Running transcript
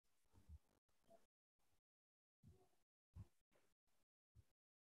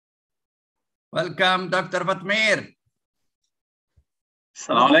Welcome, Dr. Fatmir.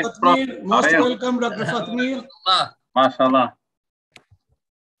 Fatmir, most welcome, Dr. Fatmir. MashaAllah.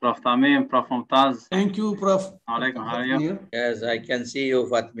 Prof. Tamim, Prof. Mumtaz. Thank you, Prof. Alaikum, how are you? Yes, I can see you,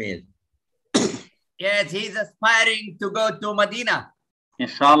 Fatmir. Yes, he's aspiring to go to Medina.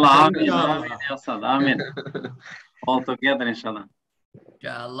 Inshallah, Amin, Amin, Ya Ustad, Amin. All together, inshallah.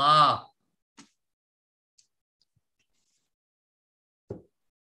 Inshallah.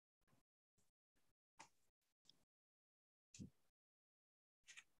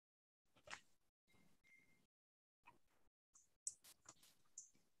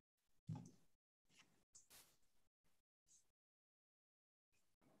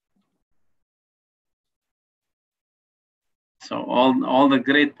 So all the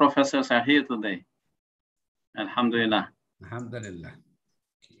great professors are here today. Alhamdulillah. Alhamdulillah.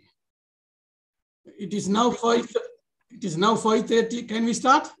 It is now 5:30. Can we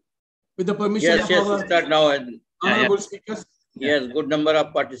start with the permission Yes, of yes, our start now. And honorable speakers? yes, good number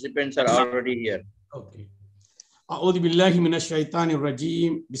of participants are already here. Okay. أعوذ بالله من الشيطان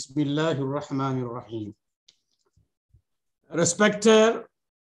الرجيم. بسم الله الرحمن الرحيم. Respected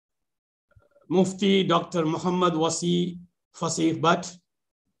Mufti Dr. Muhammad Wasi Fasih Bhatt,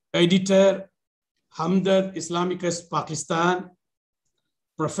 Editor, Hamdard Islamic Pakistan,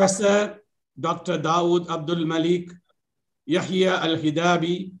 Professor Dr. Dawood Abdul Malik, Yahya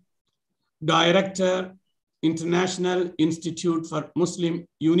Al-Hidabi, Director, International Institute for Muslim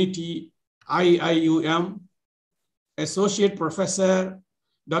Unity, IIUM, Associate Professor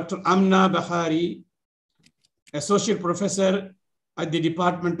Dr. Amna Bahari, Associate Professor at the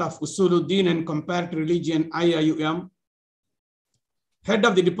Department of Usuluddin and Comparative Religion, IIUM, Head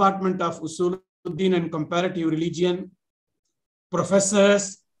of the Department of Usuluddin and Comparative Religion,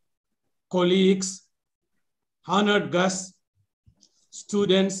 professors, colleagues, honored guests,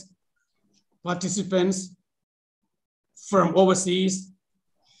 students, participants from overseas,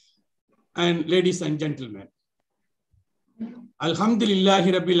 and ladies and gentlemen.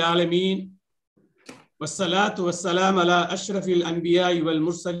 Alhamdulillahi Rabbil Alameen, wassalatu wassalam ala ashrafil anbiya'i wal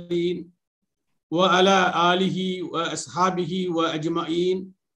mursaleen, wa ala alihi wa ashabihi wa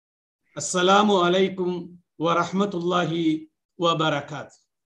ajma'een. Assalamu alaikum wa rahmatullahi wa barakatuh.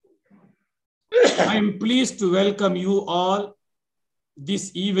 I am pleased to welcome you all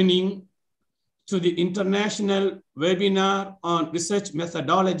this evening to the international webinar on research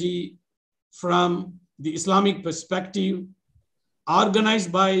methodology from the Islamic Perspective, organized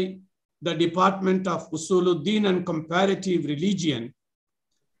by the Department of Usuluddin and Comparative Religion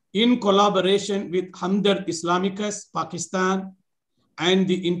in collaboration with Hamdard Islamicus Pakistan and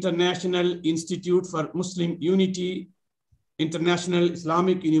the International Institute for Muslim Unity, International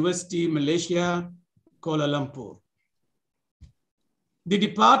Islamic University, Malaysia, Kuala Lumpur. The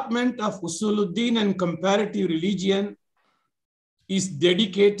Department of Usuluddin and Comparative Religion is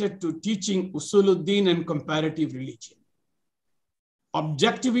dedicated to teaching Usuluddin and Comparative Religion.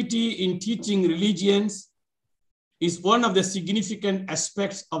 Objectivity in teaching religions is one of the significant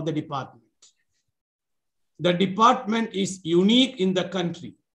aspects of the department. The department is unique in the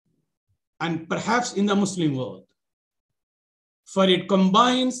country and perhaps in the Muslim world, for it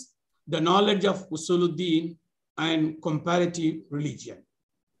combines the knowledge of Usuluddin and comparative religion.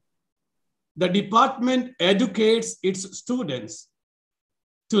 The department educates its students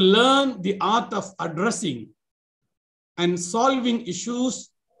to learn the art of addressing and solving issues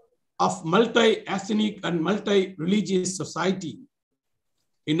of multi-ethnic and multi-religious society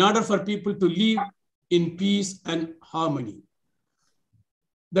in order for people to live in peace and harmony.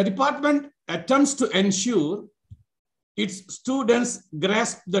 The department attempts to ensure its students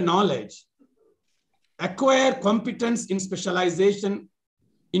grasp the knowledge, acquire competence in specialization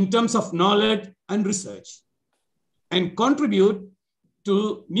in terms of knowledge and research, and contribute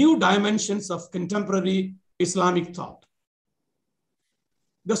to new dimensions of contemporary Islamic thought.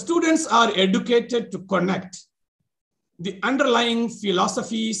 The students are educated to connect the underlying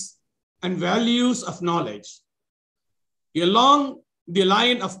philosophies and values of knowledge along the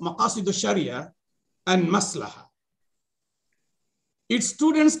line of Maqasid Sharia and Maslaha. Its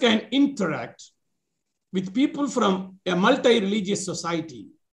students can interact with people from a multi-religious society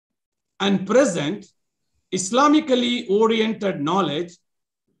and present Islamically oriented knowledge,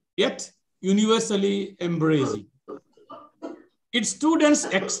 yet universally embracing. Its students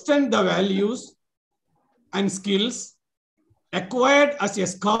extend the values and skills acquired as a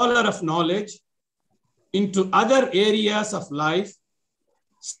scholar of knowledge into other areas of life,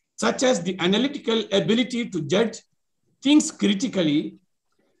 such as the analytical ability to judge things critically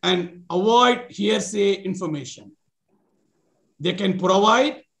and avoid hearsay information. They can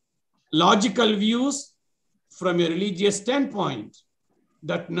provide logical views from a religious standpoint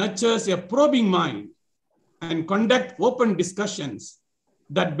that nurtures a probing mind and conduct open discussions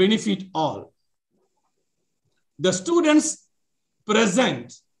that benefit all. The students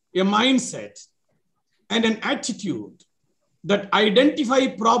present a mindset and an attitude that identify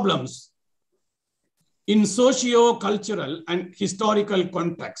problems in socio-cultural and historical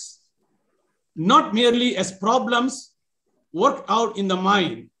contexts, not merely as problems worked out in the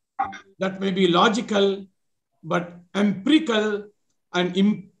mind that may be logical, but empirical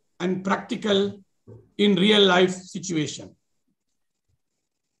and practical in real life situation.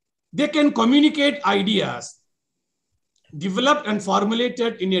 They can communicate ideas developed and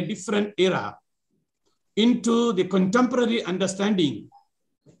formulated in a different era into the contemporary understanding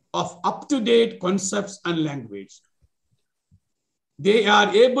of up-to-date concepts and language. They are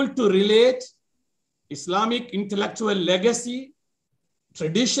able to relate Islamic intellectual legacy,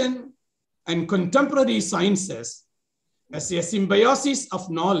 tradition, and contemporary sciences as a symbiosis of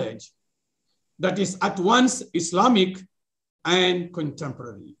knowledge that is at once Islamic and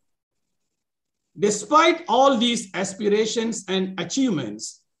contemporary. Despite all these aspirations and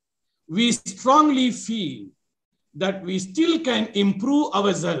achievements, we strongly feel that we still can improve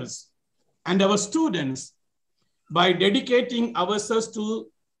ourselves and our students by dedicating ourselves to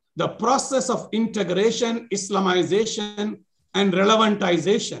the process of integration, Islamization, and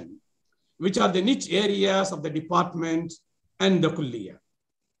relevantization, which are the niche areas of the department and the kulliyah.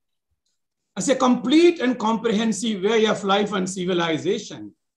 As a complete and comprehensive way of life and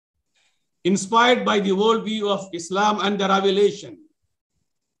civilization, inspired by the worldview of Islam and the revelation,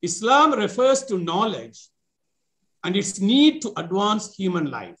 Islam refers to knowledge and its need to advance human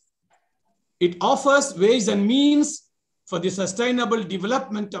life. It offers ways and means for the sustainable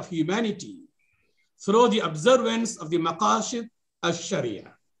development of humanity through the observance of the maqasid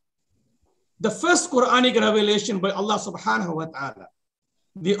al-sharia. The first Quranic revelation by Allah subhanahu wa ta'ala,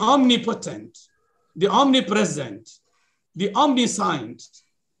 the omnipotent, the omnipresent, the omniscient,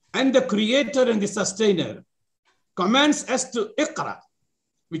 and the creator and the sustainer, commands us to iqra,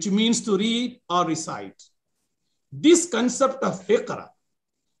 which means to read or recite. This concept of iqra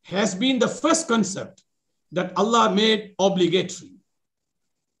has been the first concept that Allah made obligatory.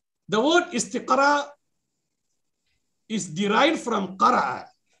 The word istiqra is derived from qara'a,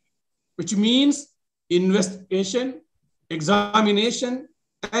 which means investigation, examination,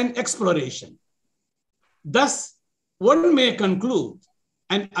 and exploration. Thus, one may conclude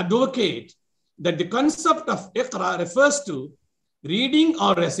and advocate that the concept of iqra refers to reading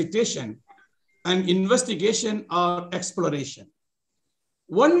or recitation and investigation or exploration.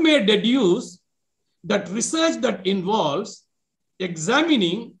 One may deduce that research that involves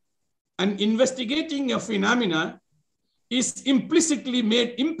examining and investigating a phenomena is implicitly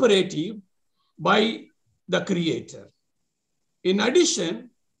made imperative by the creator. In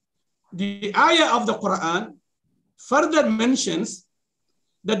addition, the ayah of the Quran further mentions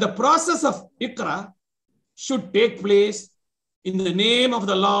that the process of iqra should take place in the name of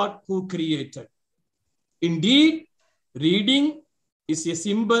the Lord who created. Indeed, reading is a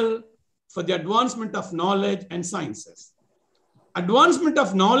symbol for the advancement of knowledge and sciences. Advancement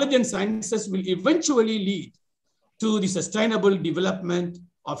of knowledge and sciences will eventually lead to the sustainable development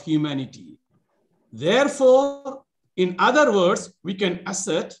of humanity. Therefore, in other words, we can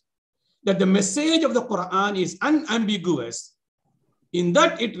assert that the message of the Quran is unambiguous in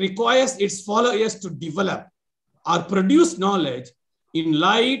that it requires its followers to develop or produce knowledge in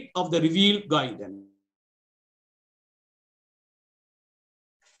light of the revealed guidance.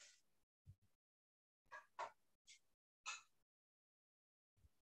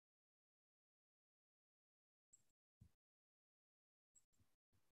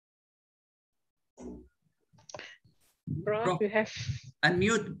 Bro, you have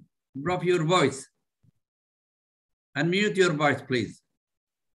Unmute, Prof, your voice. Unmute your voice, please.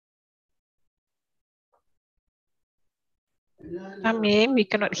 Amin, we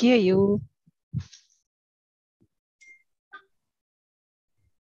cannot hear you.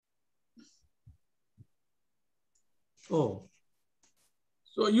 Oh,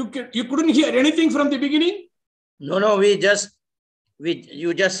 so you couldn't hear anything from the beginning? No, you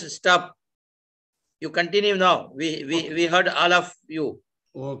just stop. You continue now. We heard all of you.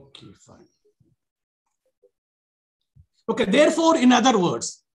 Okay, fine. Okay, therefore, in other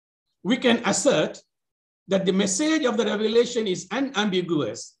words, we can assert that the message of the revelation is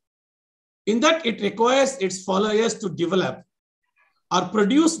unambiguous in that it requires its followers to develop or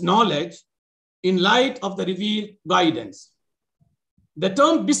produce knowledge in light of the revealed guidance. The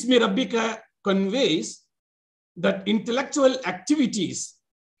term Bismi Rabbika conveys that intellectual activities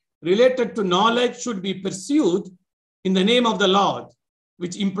related to knowledge should be pursued in the name of the Lord,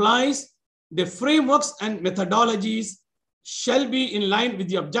 which implies the frameworks and methodologies shall be in line with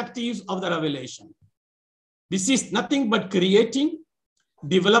the objectives of the revelation. This is nothing but creating,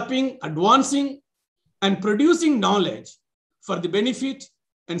 developing, advancing, and producing knowledge for the benefit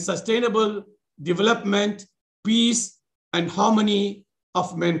and sustainable development, peace, and harmony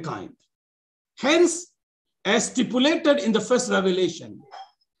of mankind. Hence, as stipulated in the first revelation,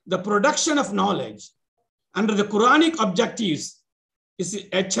 the production of knowledge under the Quranic objectives is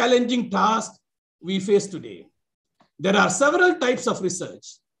a challenging task we face today. There are several types of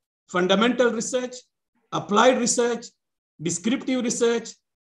research: fundamental research, applied research, descriptive research,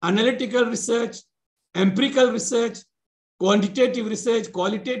 analytical research, empirical research, quantitative research,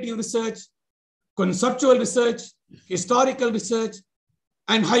 qualitative research, conceptual research, historical research,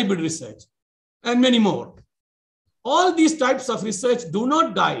 and hybrid research, and many more. All these types of research do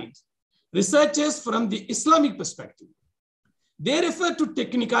not guide researchers from the Islamic perspective. They refer to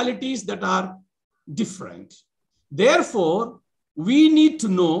technicalities that are different. Therefore, we need to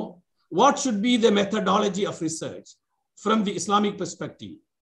know what should be the methodology of research from the Islamic perspective.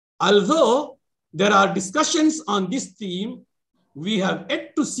 Although there are discussions on this theme, we have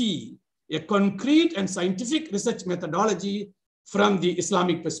yet to see a concrete and scientific research methodology from the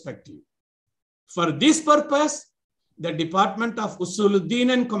Islamic perspective. For this purpose, the Department of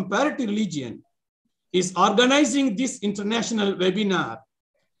Usuluddin and Comparative Religion is organizing this international webinar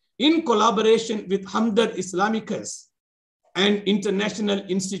in collaboration with Hamdard Islamicus and International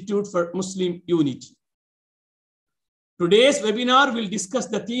Institute for Muslim Unity. Today's webinar will discuss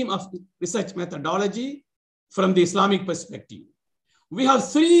the theme of research methodology from the Islamic perspective. We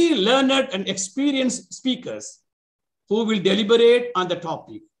have 3 learned and experienced speakers who will deliberate on the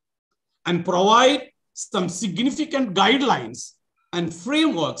topic and provide some significant guidelines and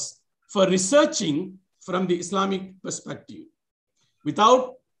frameworks for researching from the Islamic perspective.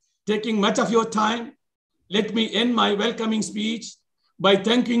 Without taking much of your time, let me end my welcoming speech by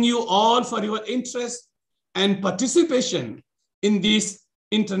thanking you all for your interest and participation in this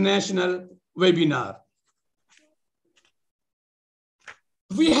international webinar.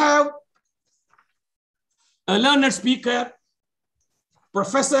 We have a learned speaker,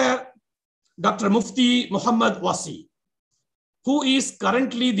 Professor Dr. Mufti Muhammad Wasi, who is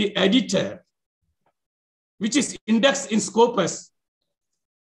currently the editor, which is indexed in Scopus,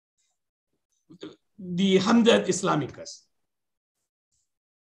 the Hamdard Islamicus.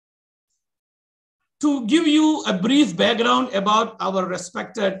 To give you a brief background about our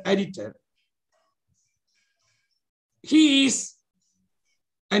respected editor, he is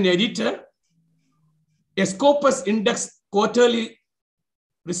an editor, a Scopus Index quarterly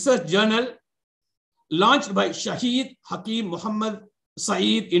research journal launched by Shahid Hakim Muhammad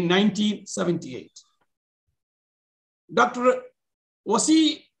Saeed in 1978. Dr.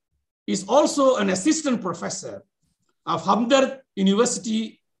 Wasi is also an assistant professor of Hamdard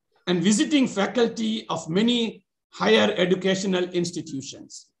University and visiting faculty of many higher educational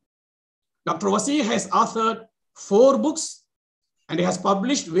institutions. Dr. Wasi has authored 4 books and has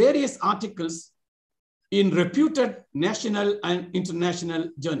published various articles in reputed national and international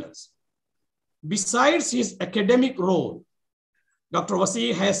journals. Besides his academic role, Dr.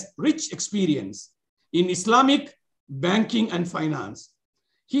 Wasi has rich experience in Islamic banking and finance.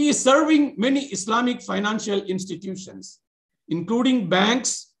 He is serving many Islamic financial institutions, including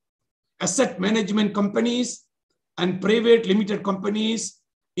banks, asset management companies, and private limited companies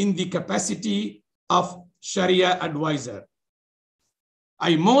in the capacity of Sharia advisor.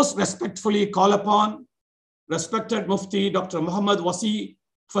 I most respectfully call upon respected Mufti Dr. Muhammad Wasi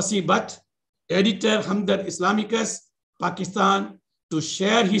Fasi Bhatt, editor Hamdard Islamicus, Pakistan, to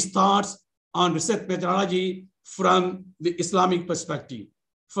share his thoughts on research methodology from the Islamic perspective.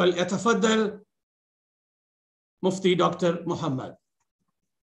 فليتفضل Mufti Dr. Muhammad.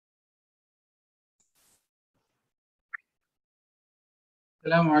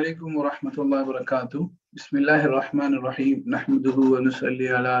 Assalamu alaikum wa rahmatullahi wa barakatuh. Bismillahir Rahmanir Rahim. Nahmaduhu wa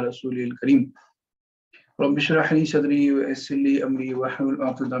nusalli ala Rasulil Kareem. Rabbi shrah li sadri wa yassir li amri wa hlul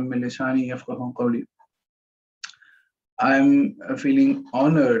 'uqdatam min lisani yafqahu qawli. I'm feeling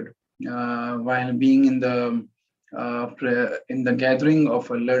honored while being in the gathering of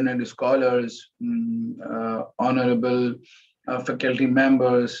learned scholars, honorable faculty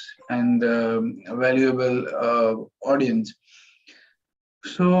members, and valuable audience.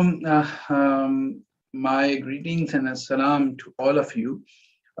 So my greetings and assalam to all of you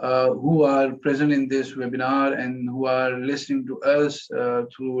who are present in this webinar and who are listening to us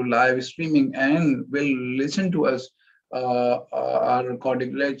through live streaming and will listen to us our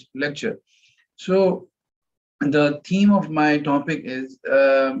recorded lecture. So the theme of my topic is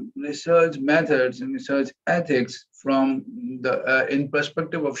research methods and research ethics from the in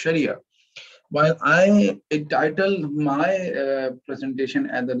perspective of Sharia. While I entitled my presentation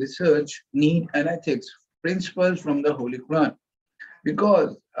as the research need and ethics principles from the Holy Quran,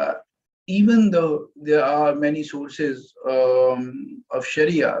 because even though there are many sources of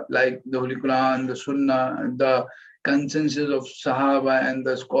Sharia, like the Holy Quran, the Sunnah, the consensus of Sahaba and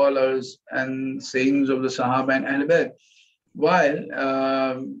the scholars and sayings of the Sahaba and Ahl Bayt, while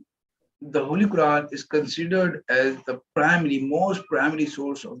the Holy Quran is considered as the most primary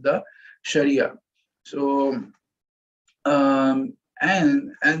source of the Sharia. So, and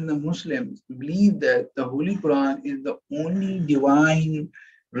the Muslims believe that the Holy Quran is the only divine,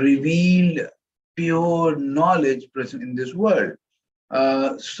 revealed, pure knowledge present in this world.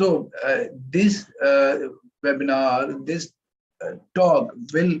 This webinar, this talk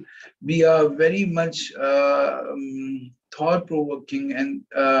will be a very much thought-provoking and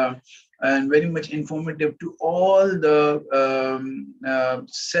very much informative to all the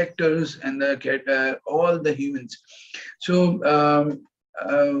sectors and all the humans. So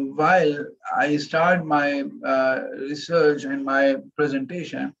while I start my research and my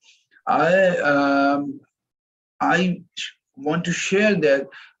presentation, I want to share that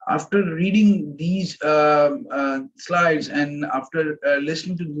after reading these slides and after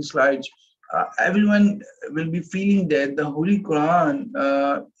listening to these slides, everyone will be feeling that the Holy Quran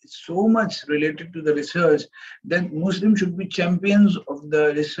is so much related to the research that Muslims should be champions of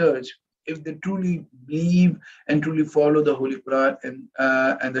the research if they truly believe and truly follow the Holy Quran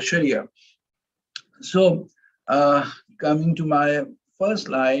and the Sharia. So coming to my first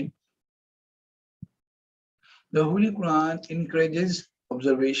slide, the Holy Quran encourages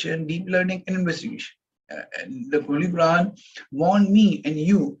observation, deep learning, and investigation. And the Holy Quran warned me and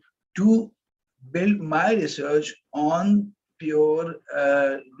you to build my research on pure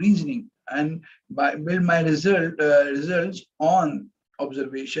reasoning and build my results on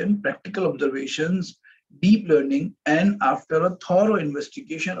observation, practical observations, deep learning, and after a thorough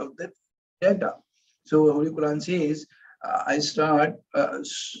investigation of the data. So Holy Quran says, I start,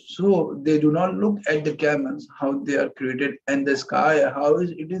 so they do not look at the camels, how they are created, and the sky, how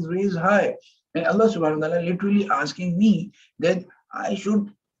it is raised high. And Allah subhanahu wa ta'ala literally asking me that I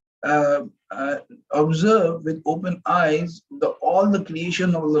should observe with open eyes all the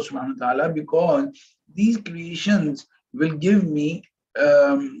creation of Allah subhanahu wa ta'ala, because these creations will give me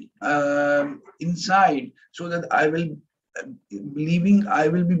insight, so that I will be believing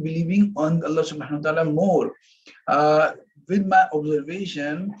on Allah subhanahu wa ta'ala more. With my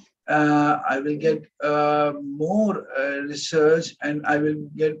observation, I will get more research, and I will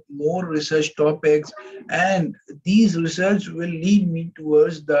get more research topics, and these research will lead me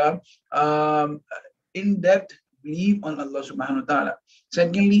towards the in-depth belief on Allah subhanahu wa ta'ala.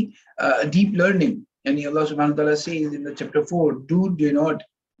 Secondly, deep learning. And Allah subhanahu wa ta'ala says in the chapter 4, do not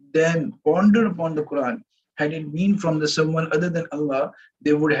then ponder upon the Quran. Had it been from the someone other than Allah,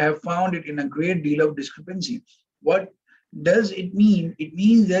 they would have found it in a great deal of discrepancy. What does it mean? It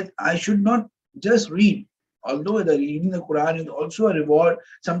means that I should not just read, although the reading the Quran is also a reward,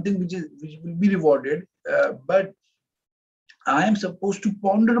 something which will be rewarded, but I am supposed to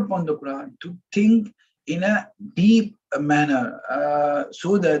ponder upon the Quran, to think in a deep manner,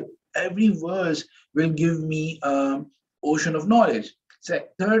 so that every verse will give me an ocean of knowledge.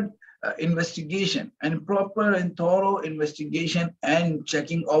 Third, investigation, and proper and thorough investigation and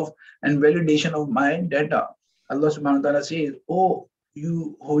checking of and validation of my data. Allah subhanahu wa ta'ala says, oh,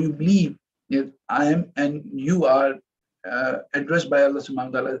 you believe that I am and you are addressed by Allah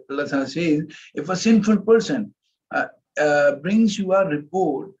subhanahu wa ta'ala. Allah says, if a sinful person brings you a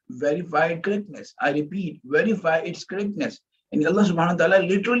report, verify correctness. I repeat, verify its correctness. And Allah subhanahu wa ta'ala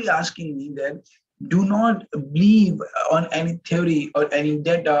literally asking me that do not believe on any theory or any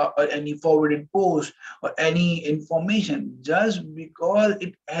data or any forwarded post or any information just because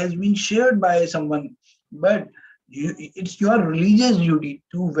it has been shared by someone, but it's your religious duty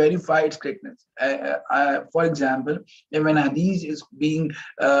to verify its correctness. For example, when hadith is being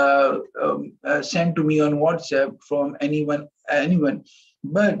sent to me on WhatsApp from anyone,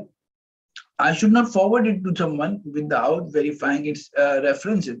 but I should not forward it to someone without verifying its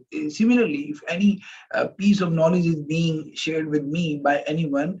references. Similarly, if any piece of knowledge is being shared with me by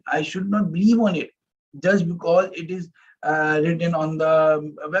anyone, I should not believe on it just because it is written on the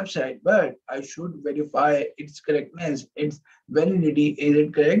website, but I should verify its correctness, its validity. Is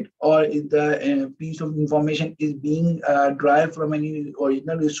it correct, or is the piece of information is being derived from any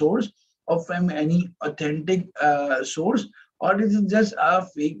original resource? or from any authentic source, or is it just a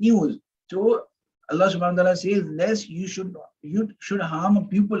fake news? So Allah subhanahu wa ta'ala says, lest you should harm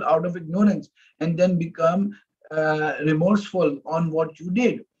people out of ignorance and then become remorseful on what you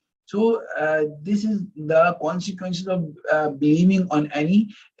did. So this is the consequences of believing on any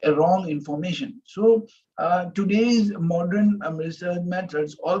wrong information. So today's modern research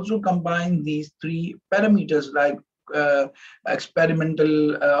methods also combine these three parameters like uh,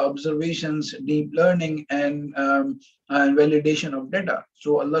 experimental observations, deep learning, and validation of data.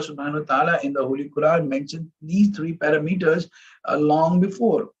 So Allah subhanahu wa ta'ala in the Holy Quran mentioned these three parameters long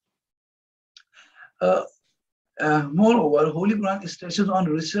before. Moreover, Holy Quran stresses on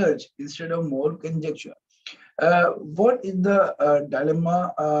research instead of more conjecture. What is the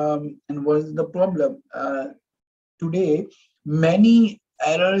dilemma and what is the problem? Today, many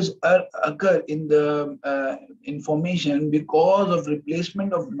errors occur in the information because of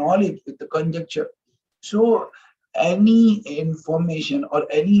replacement of knowledge with the conjecture. So any information or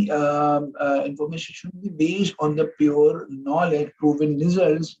any information should be based on the pure knowledge, proven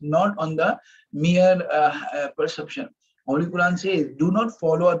results, not on the mere perception. Holy Quran says, do not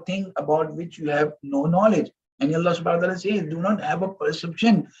follow a thing about which you have no knowledge. And Allah subhanahu wa ta'ala says, do not have a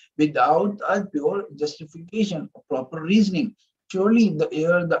perception without a pure justification or proper reasoning. Surely the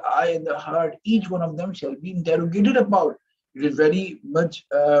ear, the eye, and the heart, each one of them shall be interrogated about. It is very much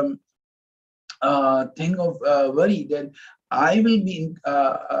thing of worry that I will be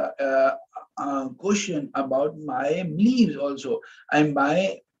questioned about my beliefs also and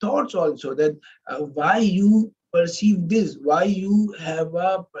my thoughts also, that why you perceive this, why you have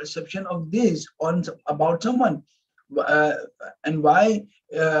a perception of this on about someone, uh, and why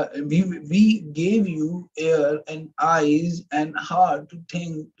we gave you ear and eyes and heart to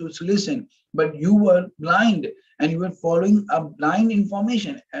think, to listen, but you were blind and you were following a blind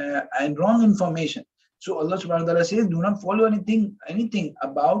information and wrong information. So Allah subhanahu wa ta'ala says, do not follow anything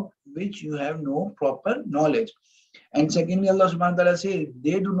about which you have no proper knowledge. And secondly, Allah subhanahu wa ta'ala says,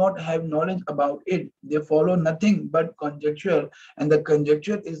 they do not have knowledge about it. They follow nothing but conjecture, and the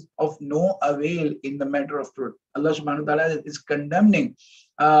conjecture is of no avail in the matter of truth. Allah subhanahu wa ta'ala is condemning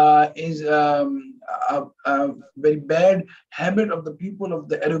is a very bad habit of the people of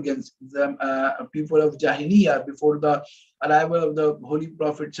the arrogance, the people of Jahiliyyah before the arrival of the Holy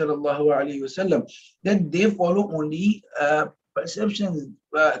Prophet sallallahu alaihi wasallam, that they follow only perceptions,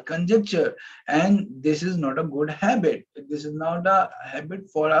 conjecture, and this is not a good habit. This is not a habit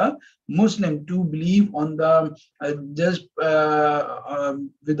for a Muslim to believe on the just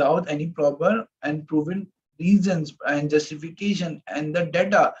without any proper and proven reasons and justification and the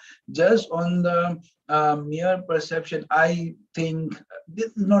data, just on the mere perception. I think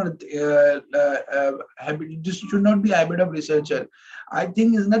this is not a habit. This should not be a habit of researcher. I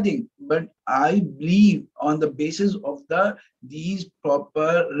think is nothing, but I believe on the basis of these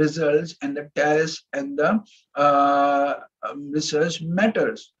proper results and the tests and the research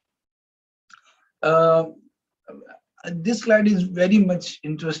matters. This slide is very much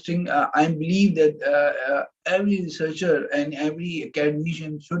interesting. I believe that every researcher and every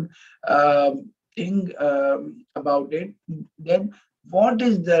academician should think about it. Then, what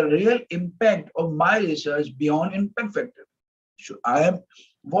is the real impact of my research beyond impact factor?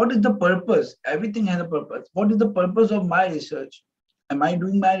 What is the purpose? Everything has a purpose. What is the purpose of my research? Am I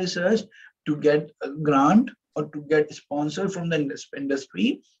doing my research to get a grant or to get sponsored from the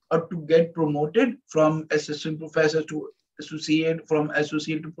industry, or to get promoted from assistant professor to associate, from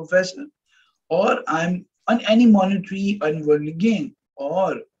associate to professor, or I'm on any monetary and worldly gain,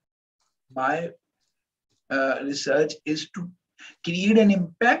 or my research is to create an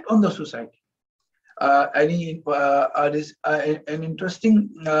impact on the society? An interesting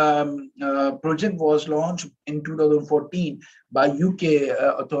project was launched in 2014 by UK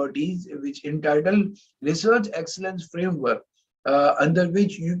authorities, which entitled Research Excellence Framework, under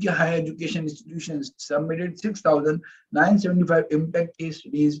which UK higher education institutions submitted 6,975 impact case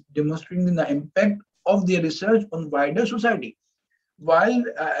studies demonstrating the impact of their research on wider society. While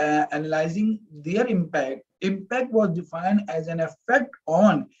analyzing their impact was defined as an effect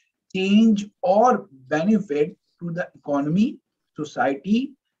on change or benefit to the economy,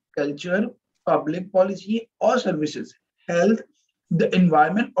 society, culture, public policy or services, health, the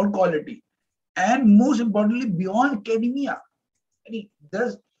environment or quality, and most importantly, beyond academia.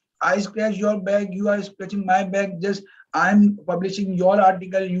 Just I scratch your back, you are scratching my back, just I'm publishing your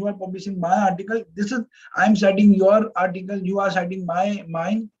article, you are publishing my article. This is, I'm citing your article, you are citing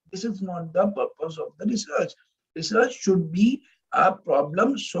mine. This is not the purpose of the research. Research should be a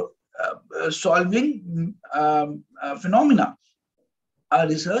problem solving phenomena. our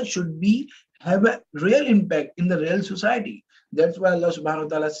research should be have a real impact in the real society. That's why Allah subhanahu wa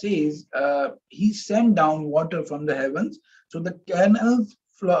ta'ala says He sent down water from the heavens, so the canals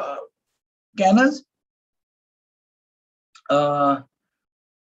so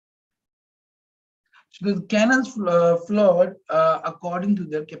the cannons flowed according to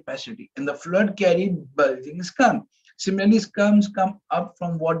their capacity, and the flood carried bulging scum. Similarly, scums come up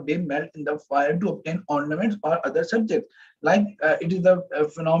from what they melt in the fire to obtain ornaments or other subjects. Like it is the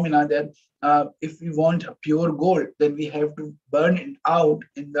phenomena that if we want a pure gold, then we have to burn it out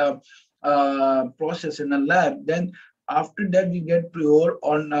in the process in a lab. Then after that, we get pure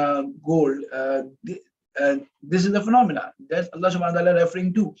on gold. This is the phenomena that Allah subhanahu wa ta'ala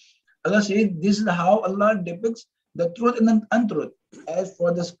referring to. Allah says this is how Allah depicts the truth and the untruth. As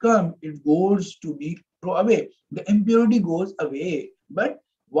for the scum, it goes to be thrown away. The impurity goes away. But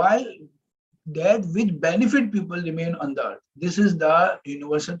while that which benefit people remain on the earth, this is the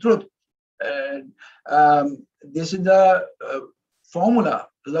universal truth. This is the formula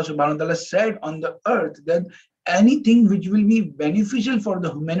Allah subhanahu wa ta'ala said on the earth, that anything which will be beneficial for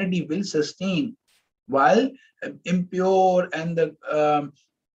the humanity will sustain, while impure and the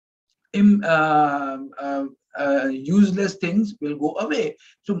useless things will go away.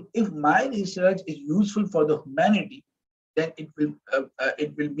 So if my research is useful for the humanity, then it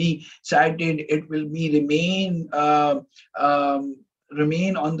will be cited, it will be remain on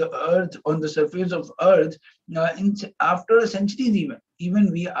the earth, on the surface of earth, after centuries.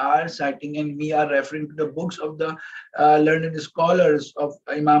 Even we are citing and we are referring to the books of the learned scholars of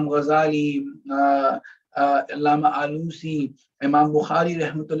Imam Ghazali, Allama Alusi, Imam Bukhari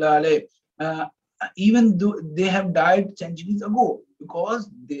rahmatullah alayh, even though they have died centuries ago, because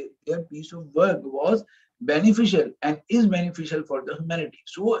their piece of work was beneficial and is beneficial for the humanity.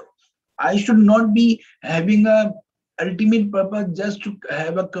 So I should not be having a ultimate purpose just to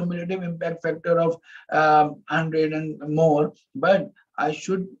have a cumulative impact factor of 100 and more, but I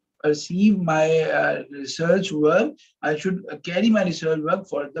should perceive my research work, I should carry my research work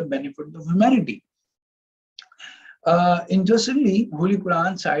for the benefit of humanity. Interestingly, Holy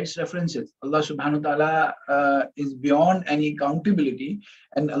Quran cites references. Allah subhanahu wa ta'ala is beyond any accountability,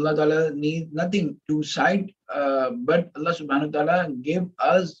 and Allah ta'ala needs nothing to cite, but Allah subhanahu wa ta'ala gave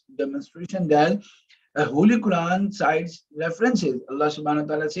us demonstration that Holy Quran cites references. Allah subhanahu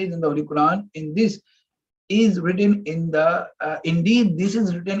wa ta'ala says in the Holy Quran, in this is written in the, indeed this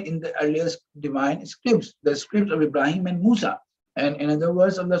is written in the earliest divine scripts, the scripts of Ibrahim and Musa. And in other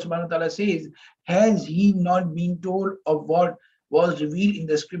words, Allah subhanahu wa ta'ala says, has he not been told of what was revealed in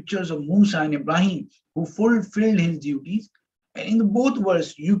the scriptures of Musa and Ibrahim, who fulfilled his duties? And in both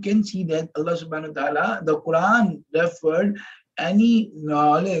verses, you can see that Allah subhanahu wa ta'ala, the Quran referred any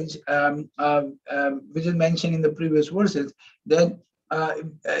knowledge which is mentioned in the previous verses, that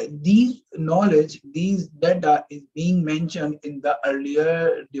these knowledge, these data is being mentioned in the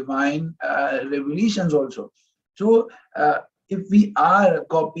earlier divine revelations also. So if we are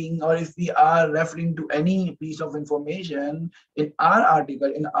copying or if we are referring to any piece of information in our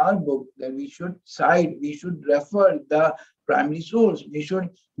article, in our book, then we should cite, we should refer the primary source. We should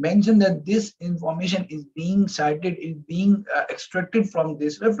mention that this information is being cited, is being extracted from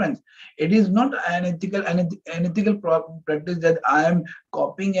this reference. It is not an ethical practice that I am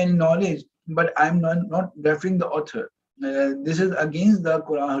copying any knowledge, but I am not referring the author. This is against the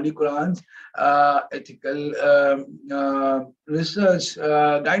Quran, Holy Quran's ethical research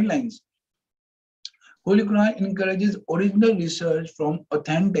guidelines. Holy Quran encourages original research from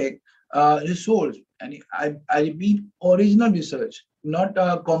authentic resource, and I repeat, original research, not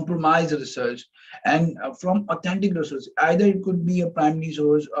compromised research, and from authentic resource. Either it could be a primary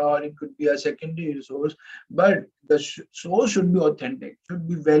source or it could be a secondary source, but the source should be authentic, should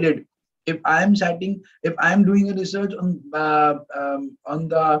be valid. If I am citing, if I am doing a research on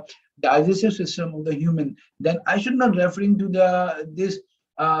the digestive system of the human, then I should not referring to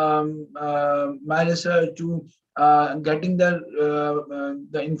my research to getting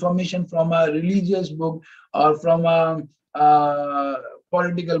the information from a religious book or from a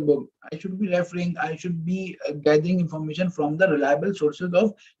political book. I should be referring, I should be gathering information from the reliable sources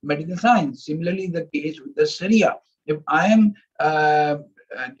of medical science. Similarly, the case with the Sharia. If I am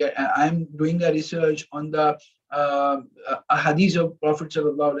I'm doing a research on the hadith of Prophet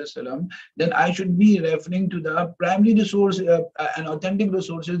Sallallahu Alaihi Wasallam, then I should be referring to the primary resource and authentic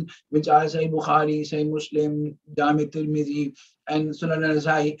resources, which are Sahih Bukhari, Sahih Muslim, Jami Tirmidhi, and Sunan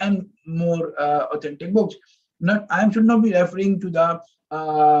al-Nasai, and more authentic books. I should not be referring to the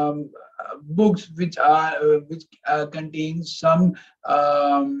books which contain some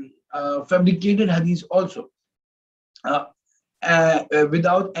fabricated hadiths also.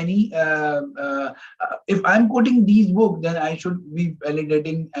 without any if I'm quoting these books, then I should be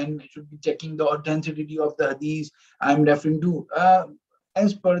validating and should be checking the authenticity of the hadith I'm referring to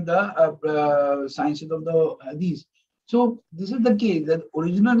as per the sciences of the hadith. So this is the case, that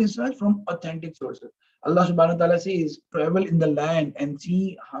original research from authentic sources. Allah subhanahu wa ta'ala says, travel in the land and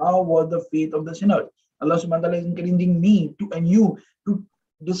see how was the faith of the sinners. Allah subhanahu wa ta'ala is encouraging me to and you to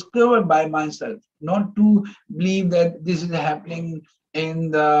discover by myself, not to believe that this is happening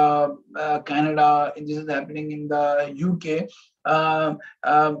in the Canada, and this is happening in the UK,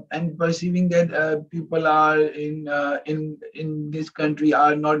 and perceiving that people are in this country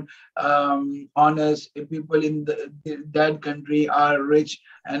are not honest. People in that country are rich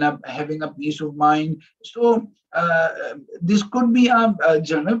and are having a peace of mind. So this could be a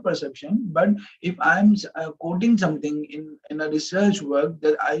general perception, but if I'm quoting something in a research work,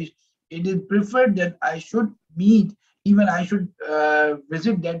 that it is preferred that I should meet, even I should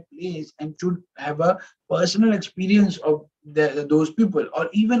visit that place and should have a personal experience of those people, or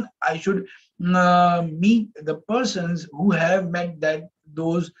even I should meet the persons who have met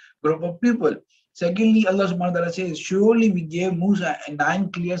those group of people. Secondly, Allah subhanahu wa ta'ala says, surely we gave Musa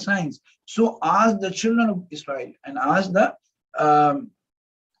 9 clear signs. So ask the children of Israel and ask the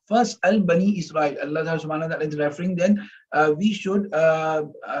first al-Bani Israel. Allah subhanahu wa ta'ala is referring that we should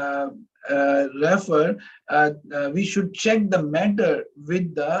we should check the matter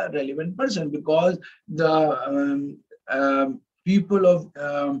with the relevant person, because the people of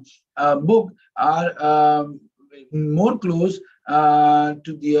book are more close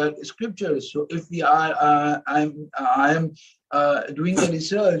to their scriptures. So if we are I am doing a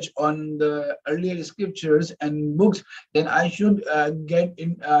research on the earlier scriptures and books, then I should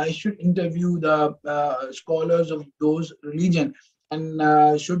I should interview the scholars of those religion, and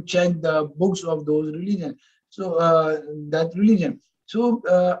should check the books of those religion. So that religion. So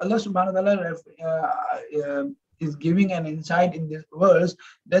Allah subhanahu wa ta'ala is giving an insight in this verse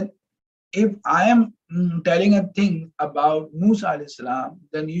that if I am telling a thing about Musa alayhi salam,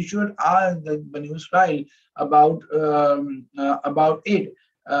 then you should ask the Bani Israel about it.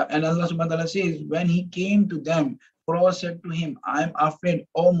 And Allah subhanahu wa ta'ala says, when he came to them, Pharaoh said to him, I am afraid,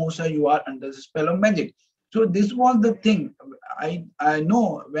 oh Musa, you are under the spell of magic. So this was the thing. I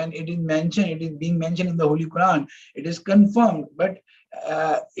know when it is mentioned, it is being mentioned in the Holy Quran, it is confirmed, but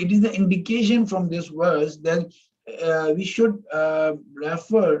it is the indication from this verse that we should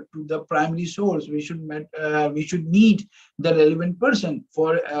refer to the primary source. We should meet the relevant person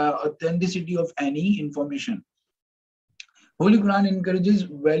for authenticity of any information. Holy Quran encourages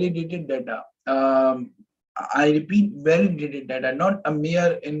validated data. I repeat, validated data, not a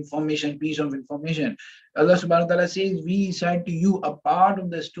mere information, piece of information. Allah subhanahu wa ta'ala says, we said to you a part of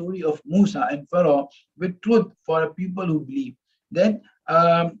the story of Musa and Pharaoh with truth for a people who believe. Then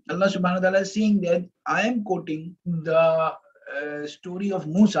Allah subhanahu wa ta'ala is saying that I am quoting the story of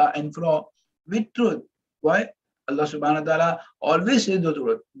Musa and Pharaoh with truth. Why? Allah subhanahu wa ta'ala always says the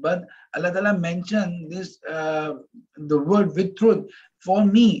truth, but Allah ta'ala mentioned this the word with truth for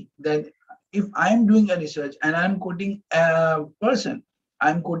me, that if I'm doing a research and I'm quoting a person,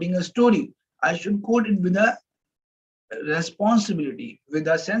 I'm quoting a story, I should quote it with a responsibility, with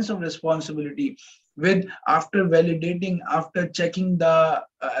a sense of responsibility, with after validating, after checking the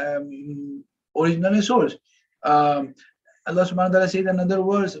original source. Allah subhanahu wa ta'ala says another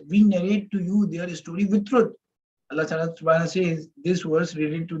verse, we narrate to you their story with truth. Allah subhanahu wa ta'ala says this verse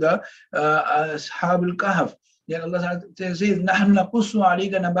related to the Ashab al-Kahf. Then Allah says, نَحْنُ نَقُصُّ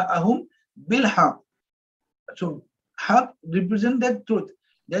عَلَيْكَ نَبَأَهُمْ بِالْحَقِّ. So haq represent that truth,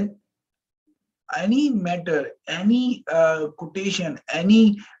 that any matter, any quotation,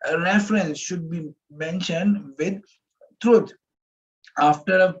 any reference should be mentioned with truth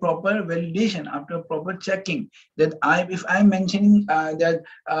after a proper validation, after a proper checking. That if I'm mentioning that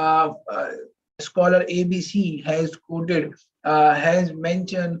scholar ABC has quoted, has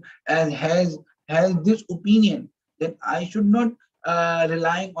mentioned, and has this opinion, then I should not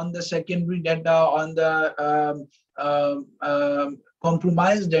relying on the secondary data, on the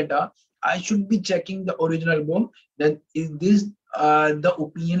compromised data. I should be checking the original book, that is this the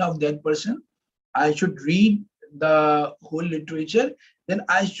opinion of that person. I should read the whole literature, then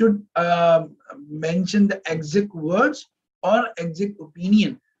I should mention the exact words or exact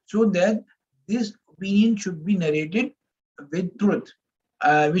opinion, so that this opinion should be narrated with truth.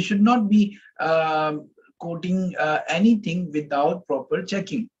 We should not be quoting anything without proper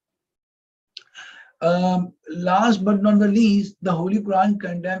checking. Last but not the least, the Holy Quran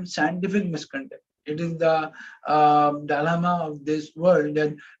condemns scientific misconduct. It is the dilemma of this world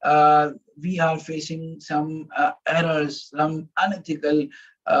that we are facing some errors, some unethical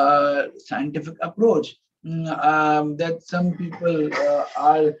scientific approach, that some people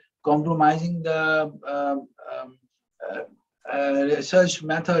are compromising the uh, research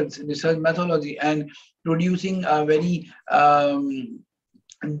methods, research methodology, and producing a very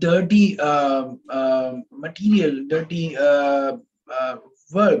dirty material, dirty uh,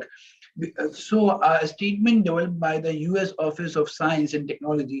 work. So, a statement developed by the US Office of Science and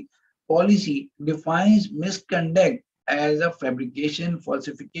Technology Policy defines misconduct as a fabrication,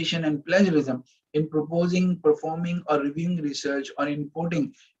 falsification, and plagiarism in proposing, performing, or reviewing research or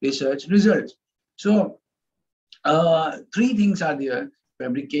importing research results. So, three things are there: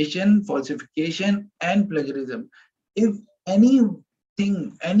 fabrication, falsification, and plagiarism. If any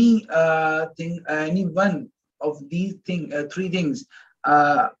one of these three things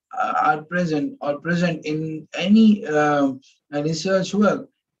are present in any research work,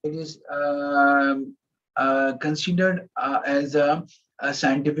 it is considered as a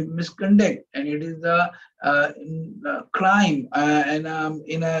scientific misconduct, and it is a crime. And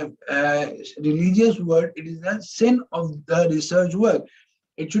in a religious word, it is a sin of the research work.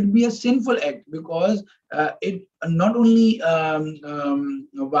 It should be a sinful act because it not only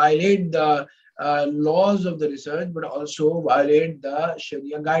violate the laws of the research, but also violate the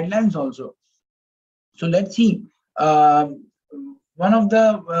Sharia guidelines also. So let's see. One of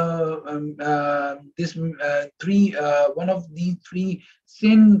the one of these three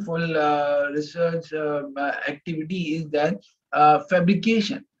sinful research activity is that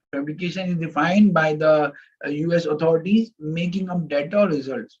fabrication. Fabrication is defined by the US authorities making up data or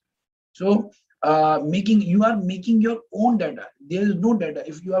results. So you are making your own data. There is no data.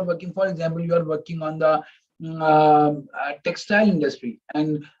 If you are working, for example, you are working on the textile industry,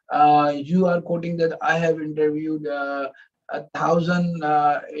 and you are quoting that I have interviewed 1,000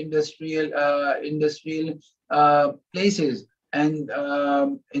 industrial places, and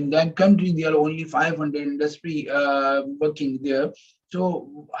in that country there are only 500 industry working there.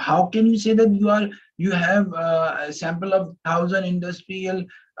 So how can you say that you have a sample of 1,000 industrial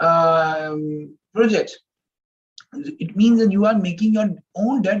projects? It means that you are making your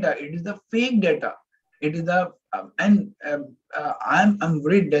own data. It is the fake data. It is the I'm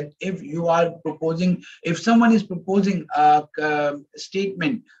worried that if someone is proposing a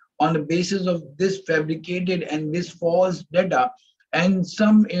statement on the basis of this fabricated and this false data, and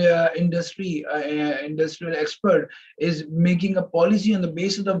some industrial expert is making a policy on the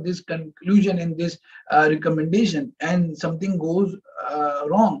basis of this conclusion and this recommendation, and something goes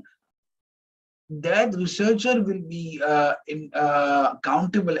wrong, that researcher will be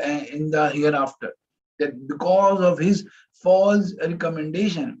accountable in the hereafter. That because of his false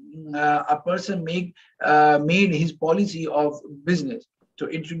recommendation, a person made his policy of business. So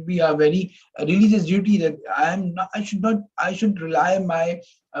it should be a very religious duty that I should rely my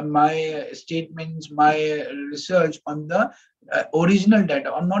statements, my research on the original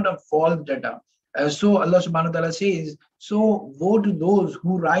data, or not a false data. So Allah subhanahu wa ta'ala says, so woe to those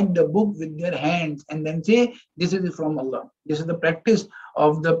who write the book with their hands and then say this is from Allah. This is the practice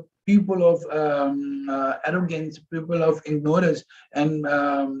of the people of arrogance, people of ignorance, and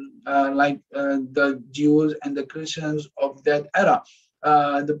like the Jews and the Christians of that era,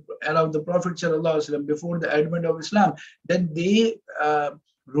 the era of the Prophet sallallahu alaihi wasallam, before the advent of Islam, that they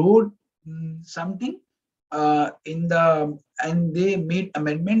wrote something and they made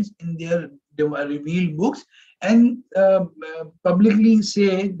amendments in their revealed books, and publicly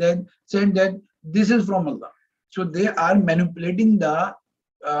said that this is from Allah. So they are manipulating the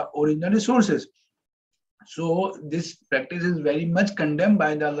original resources. So this practice is very much condemned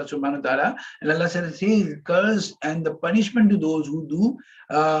by the Allah subhanahu wa ta'ala, and Allah says, curse and the punishment to those who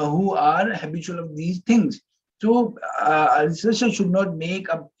are habitual of these things. So a researcher should not make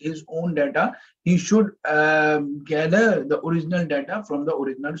up his own data. He should gather the original data from the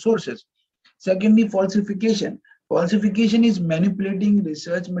original sources. Secondly, falsification. Falsification is manipulating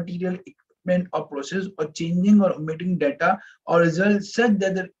research material, equipment, or process, or changing or omitting data or results such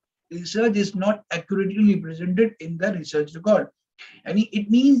that the research is not accurately represented in the research record. And it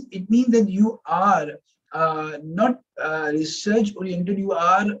means that you are not research oriented, you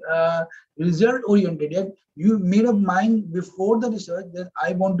are result oriented. Yet you made up mind before the research that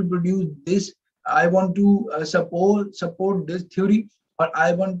I want to produce this, I want to support this theory, or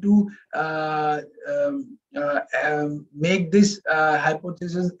I want to make this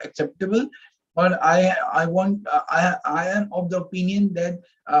hypothesis acceptable, or I am of the opinion that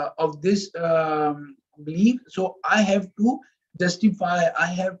of this belief. So I have to justify, I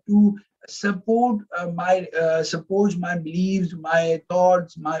have to support my beliefs, my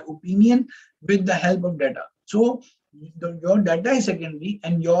thoughts, my opinion with the help of data. So your data is secondary,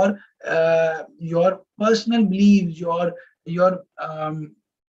 and your personal beliefs, your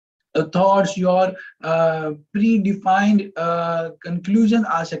thoughts, your predefined conclusions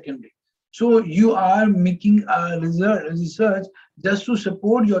are secondary. So you are making research just to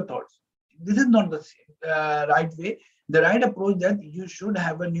support your thoughts. This is not the right way. The right approach that you should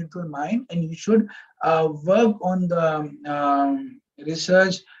have a neutral mind, and you should work on the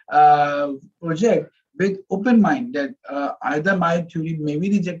research project with open mind, that either my theory may be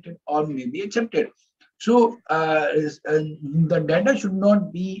rejected or may be accepted. So the data should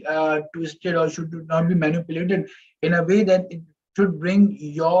not be twisted, or should not be manipulated in a way that it should bring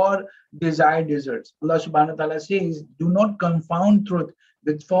your desired results. Allah subhanahu wa ta'ala says, do not confound truth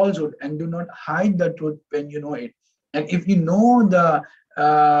with falsehood, and do not hide the truth when you know it. And if you know the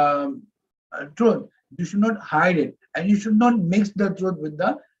truth, you should not hide it, and you should not mix the truth with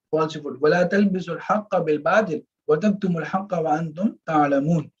the falsehood. وَلَا تَلْبِسُوا الْحَقَّ بِالْبَاطِلِ وَتَكْتُمُوا الْحَقَّ وَأَنْتُمْ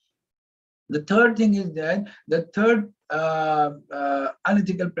تَعْلَمُونَ. The third thing is that the third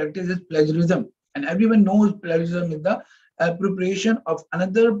unethical practice is plagiarism. And everyone knows plagiarism is the appropriation of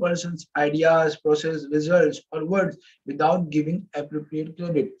another person's ideas, process, results, or words without giving appropriate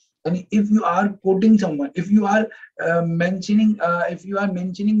credit. And if you are quoting someone, if you are mentioning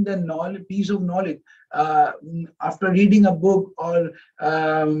the knowledge, piece of knowledge after reading a book or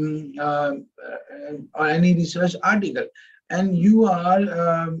any research article, and you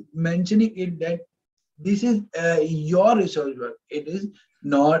are mentioning it that this is your research work, it is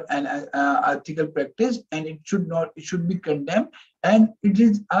not an ethical practice, and it should be condemned. And it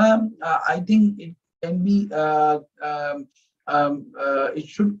is I think it can be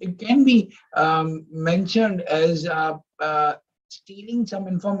it can be mentioned as stealing some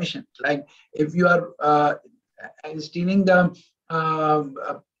information. Like if you are stealing the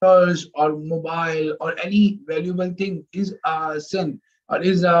purse or mobile or any valuable thing is a sin, or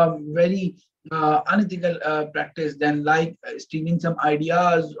is a very unethical practice, then like stealing some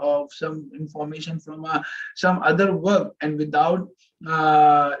ideas of some information from some other work, and without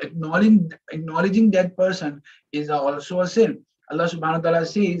acknowledging that person, is also a sin. Allah subhanahu wa ta'ala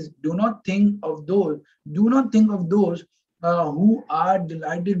says, do not think of those who are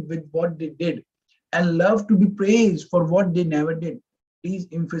delighted with what they did and love to be praised for what they never did. Please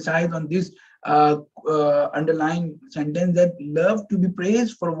emphasize on this underlying sentence, that love to be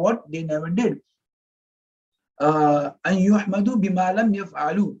praised for what they never did.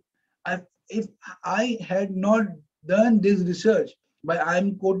 If I had not done this research, but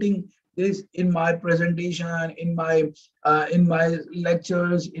I'm quoting this in my presentation, in my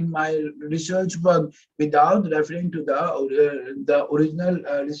lectures, in my research work, without referring to the original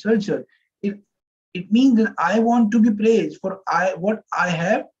researcher, it means that I want to be praised for what I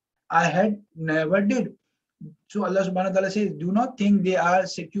had never did. So Allah subhanahu wa ta'ala says, do not think they are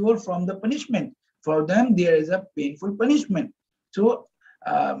secure from the punishment. For them, there is a painful punishment. So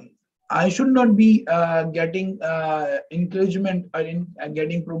I should not be getting encouragement or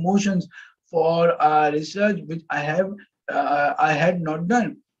getting promotions for research which I had not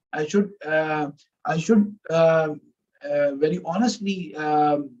done. I should very honestly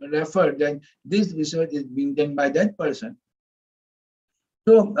refer that this research is being done by that person.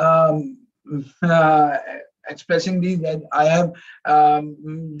 So expressing these, that I have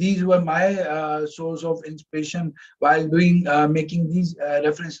these were my source of inspiration while doing making these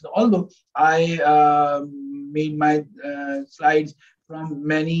references. Although I made my slides from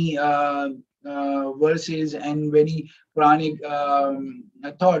many verses and very Quranic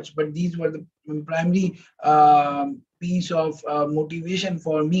thoughts, but these were the primary piece of motivation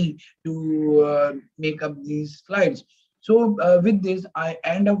for me to make up these slides. So with this, I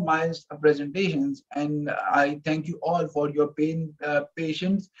end up my presentations, and I thank you all for your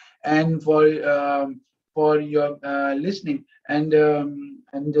patience and for your listening, and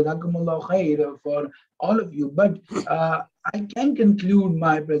jazakumullah khair for all of you. But I can conclude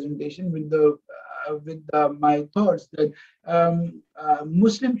my presentation with my thoughts that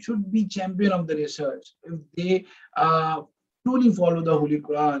Muslims should be champion of the research if they truly follow the Holy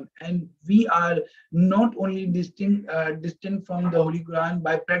Quran. And we are not only distinct from the Holy Quran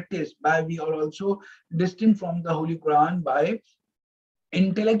by practice, but we are also distinct from the Holy Quran by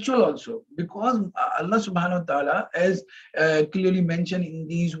intellectual also, because Allah subhanahu wa ta'ala, as clearly mentioned in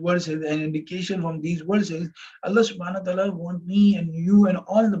these verses, an indication from these verses, Allah subhanahu wa ta'ala want me and you and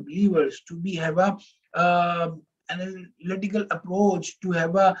all the believers to have a analytical approach, to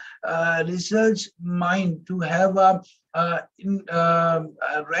have a research mind, to have a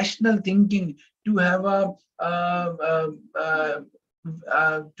rational thinking, to have a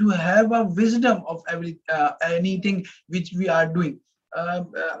wisdom of anything which we are doing.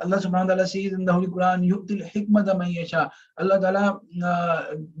 Allah subhanahu wa ta'ala says in the Holy Quran, yu'til hikmata man yasha. Allah ta'ala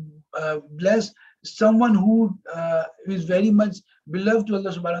bless someone who is very much beloved to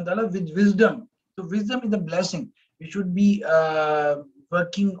Allah subhanahu wa ta'ala with wisdom. So wisdom is a blessing. We should be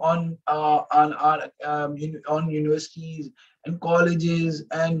working on universities and colleges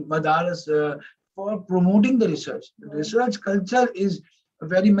and madaras for promoting the research. The research culture is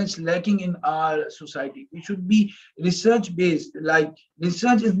very much lacking in our society. We should be research based. Like,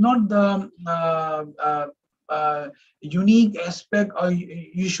 research is not the unique aspect, or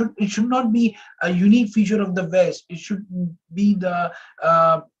it should not be a unique feature of the West. It should be the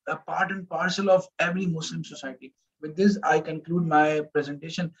a part and parcel of every Muslim society. With this, I conclude my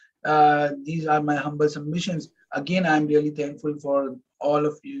presentation. These are my humble submissions. Again, I'm really thankful for all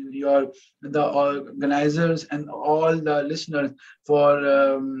of you, the organizers and all the listeners, for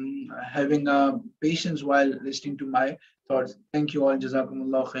having patience while listening to my thoughts. Thank you all.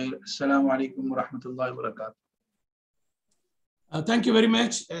 Jazakumullah khair. Assalamu alaikum wa rahmatullahi wa barakatuh. Thank you very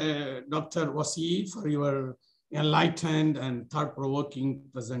much, Dr. Wasi, for your enlightened and thought-provoking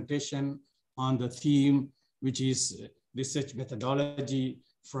presentation on the theme, which is research methodology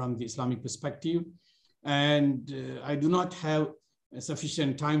from the Islamic perspective. And I do not have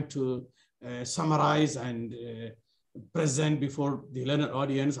sufficient time to summarize and present before the learned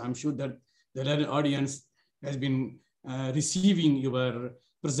audience. I'm sure that the learned audience has been receiving your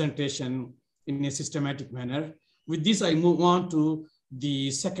presentation in a systematic manner. With this, I move on to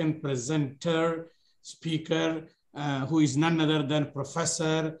the second presenter, speaker, who is none other than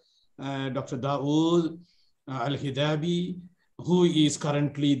Professor Dr. Dawood Al-Hidabi, who is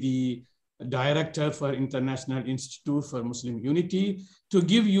currently the Director for International Institute for Muslim Unity, to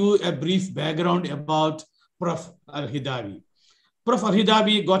give you a brief background about Prof. Al-Hidabi. Prof.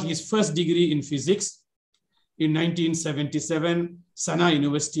 Al-Hidabi got his first degree in physics in 1977, Sana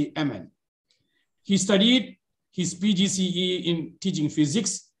University, Yemen. He studied his PGCE in teaching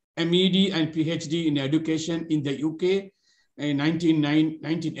physics, MED and PhD in education in the UK in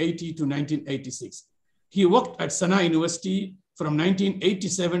 1980 to 1986. He worked at Sana University from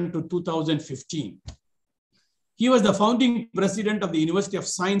 1987 to 2015. He was the founding president of the University of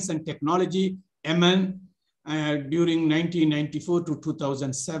Science and Technology, Yemen, during 1994 to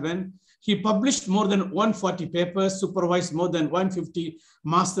 2007. He published more than 140 papers, supervised more than 150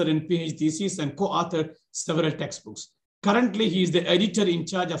 master and PhD theses, and co-authored several textbooks. Currently, he is the editor in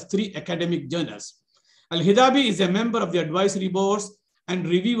charge of 3 academic journals. Al-Hidabi is a member of the advisory boards and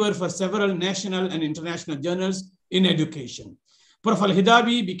reviewer for several national and international journals in education. Prof.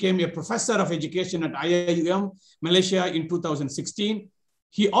 Al-Hidabi became a professor of education at IIUM, Malaysia in 2016.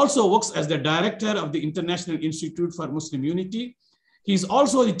 He also works as the director of the International Institute for Muslim Unity. He is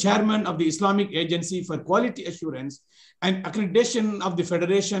also the chairman of the Islamic Agency for Quality Assurance and Accreditation of the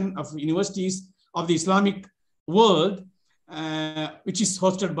Federation of Universities of the Islamic World, which is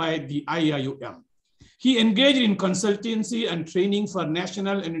hosted by the IIUM. He engaged in consultancy and training for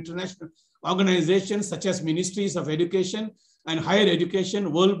national and international organizations such as Ministries of Education and Higher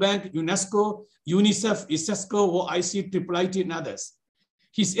Education, World Bank, UNESCO, UNICEF, ISESCO, OIC, IIIT, and others.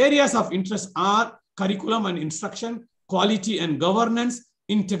 His areas of interest are curriculum and instruction, quality and governance,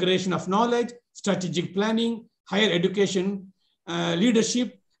 integration of knowledge, strategic planning, higher education,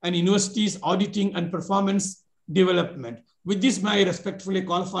 leadership, and universities auditing and performance development. With this, may I respectfully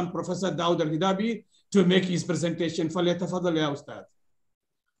call upon Professor Dawood Al-Hidabi to make his presentation. فليتفضل يا أستاذ.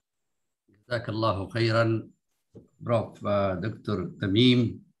 جزاك الله خيرا, Prof. Dr.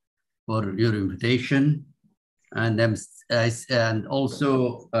 Tamim, for your invitation. And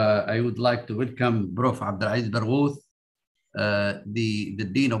also I would like to welcome Prof. Abdulaziz Barghouth, the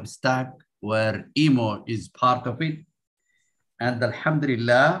Dean of STAC, where IMO is part of it. And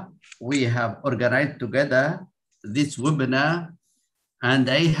Alhamdulillah, we have organized together this webinar, and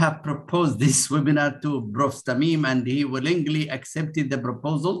I have proposed this webinar to Prof. Tamim, and he willingly accepted the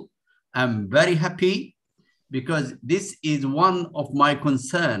proposal. I'm very happy because this is one of my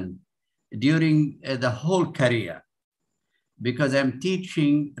concerns during the whole career, because I'm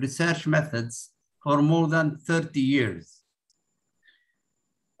teaching research methods for more than 30 years.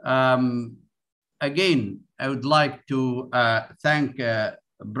 Again, I would like to thank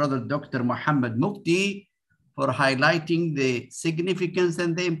Brother Dr. Muhammad Mufti for highlighting the significance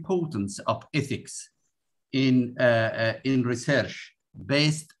and the importance of ethics in research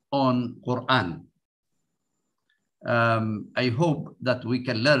based on Quran. I hope that we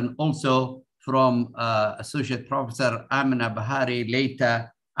can learn also from Associate Professor Amina Bahari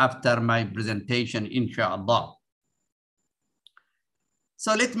later after my presentation, inshallah.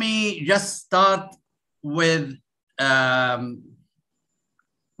 So let me just start with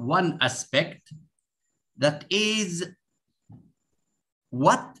one aspect, that is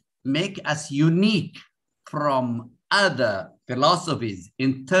what makes us unique from other philosophies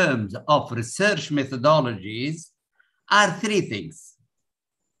in terms of research methodologies are three things.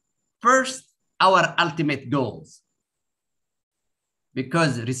 First, our ultimate goals,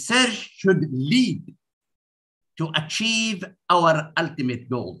 because research should lead to achieve our ultimate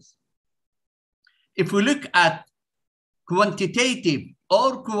goals. If we look at quantitative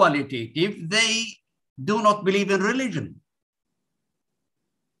or qualitative, they do not believe in religion.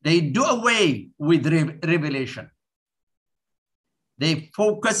 They do away with revelation. They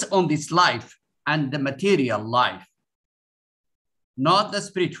focus on this life and the material life, not the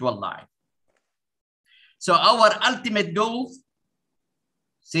spiritual life. So our ultimate goals,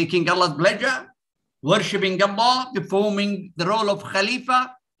 seeking Allah's pleasure, worshiping Allah, performing the role of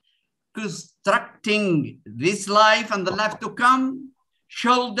Khalifa, constructing this life and the life to come,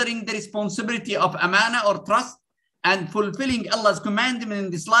 shouldering the responsibility of amana or trust, and fulfilling Allah's commandment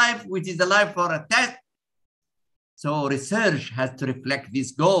in this life, which is a life for a test. So research has to reflect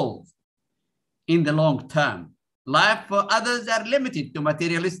these goals in the long term. Life for others are limited to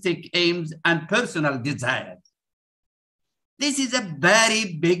materialistic aims and personal desires. This is a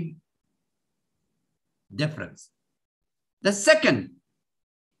very big difference. The second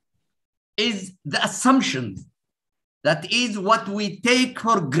is the assumptions. That is what we take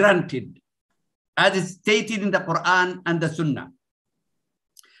for granted, as is stated in the Quran and the Sunnah.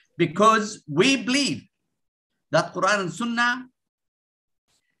 Because we believe that Quran and Sunnah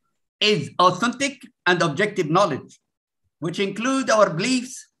is authentic and objective knowledge, which include our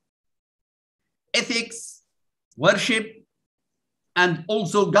beliefs, ethics, worship, and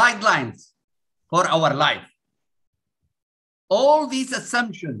also guidelines for our life. All these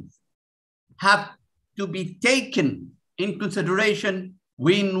assumptions have to be taken in consideration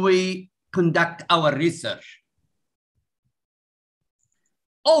when we conduct our research.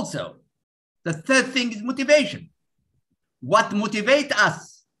 Also, the third thing is motivation. What motivates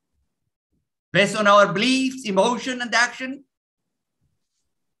us based on our beliefs, emotion, and action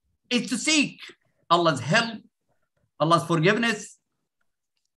is to seek Allah's help, Allah's forgiveness.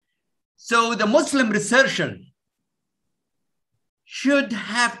 So the Muslim researcher should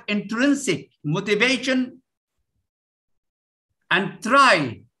have intrinsic motivation and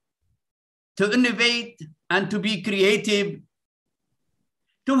try to innovate and to be creative,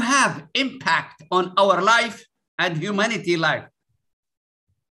 to have impact on our life and humanity life.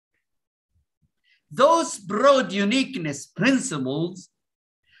 Those broad uniqueness principles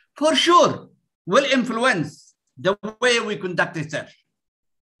for sure will influence the way we conduct research.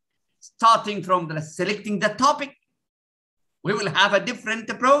 Starting from selecting the topic, we will have a different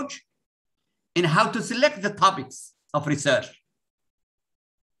approach in how to select the topics of research,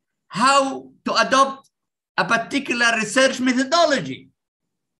 how to adopt a particular research methodology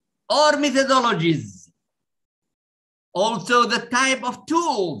or methodologies, also the type of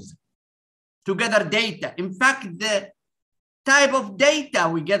tools to gather data. In fact, the type of data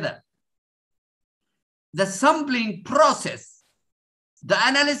we gather, the sampling process, the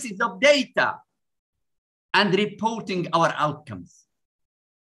analysis of data, and reporting our outcomes.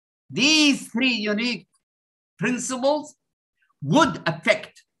 These three unique principles would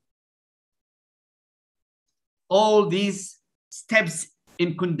affect all these steps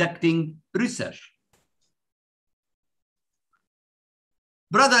in conducting research.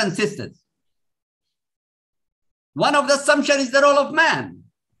 Brothers and sisters, one of the assumptions is the role of man.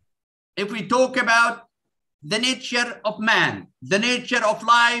 If we talk about the nature of man, the nature of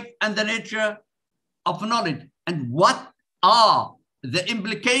life, and the nature of knowledge, and what are the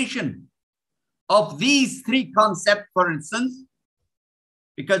implications of these three concepts, for instance,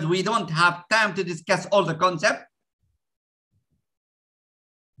 because we don't have time to discuss all the concepts,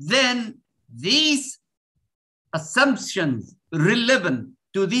 then these assumptions relevant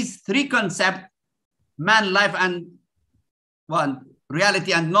to these three concepts, man, life, and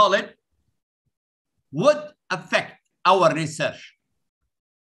reality and knowledge, would affect our research.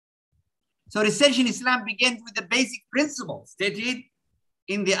 So research in Islam begins with the basic principles stated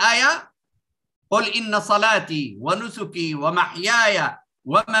in the ayah, قُلْ إِنَّ صَلَاتِي وَنُسُكِي وَمَحْيَايَ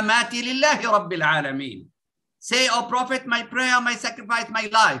وَمَمَاتِي لِلَّهِ رَبِّ الْعَالَمِينَ. Say, O Prophet, my prayer, my sacrifice, my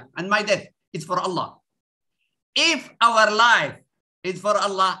life, and my death is for Allah. If our life is for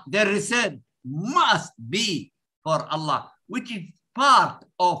Allah, the research must be for Allah, which is part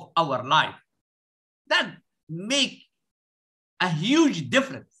of our life. That makes a huge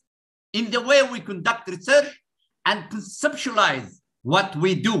difference in the way we conduct research and conceptualize what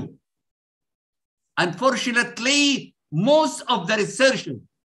we do. Unfortunately, most of the researchers,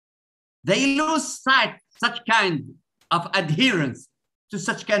 they lose sight such kind of adherence to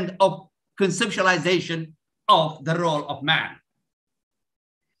such kind of conceptualization of the role of man.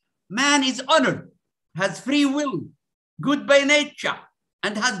 Man is honored, has free will, good by nature,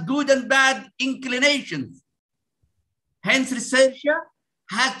 and has good and bad inclinations. Hence, researcher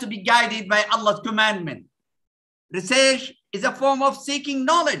has to be guided by Allah's commandment. Research is a form of seeking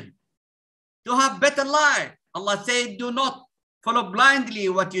knowledge to have better life. Allah said, do not follow blindly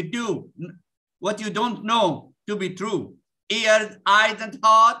what you don't know to be true. Ears, eyes, and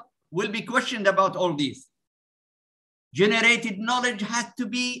heart will be questioned about all this. Generated knowledge has to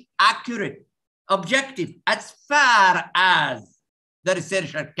be accurate, objective, as far as the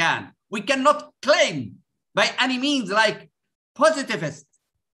researcher can. We cannot claim by any means, like positivists,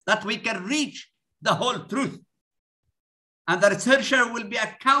 that we can reach the whole truth. And the researcher will be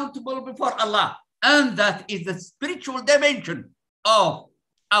accountable before Allah. And that is the spiritual dimension of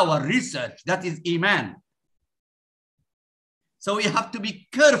our research. That is Iman. So we have to be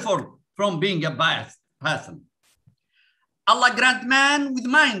careful from being a biased person. Allah grant man with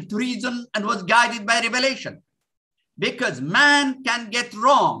mind to reason and was guided by revelation, because man can get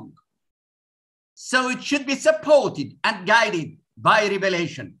wrong. So it should be supported and guided by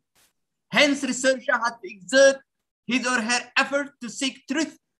revelation. Hence, researcher has to exert his or her effort to seek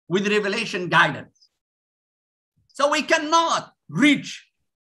truth with revelation guidance. So we cannot reach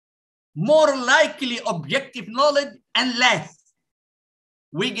more likely objective knowledge unless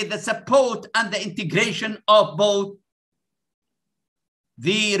we get the support and the integration of both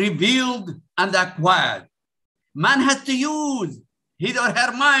the revealed and the acquired. Man has to use his or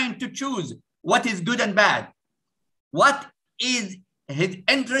her mind to choose what is good and bad, what is his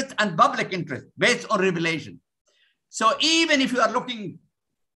interest and public interest based on revelation. So even if you are looking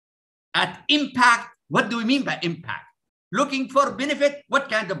at impact, what do we mean by impact? Looking for benefit, what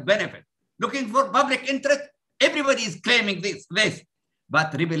kind of benefit? Looking for public interest, everybody is claiming this.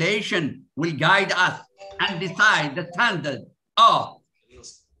 But revelation will guide us and decide the standard of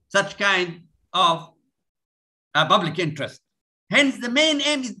such kind of public interest. Hence, the main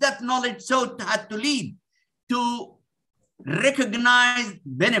aim is that knowledge sought had to lead to recognized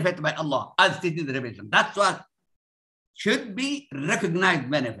benefit by Allah, as stated in the revelation. That's what should be recognized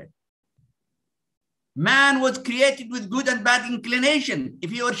benefit. Man was created with good and bad inclination.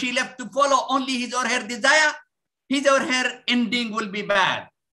 If he or she left to follow only his or her desire, his or her ending will be bad,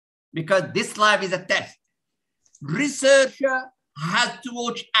 because this life is a test. Researcher has to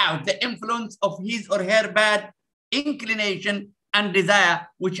watch out the influence of his or her bad inclination and desire,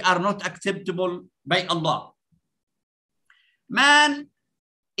 which are not acceptable by Allah. Man,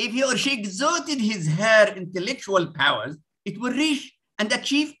 if he or she exerted his or her intellectual powers, it will reach and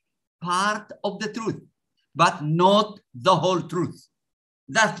achieve part of the truth, but not the whole truth.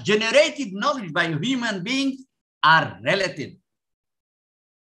 Thus, generated knowledge by human beings are relative.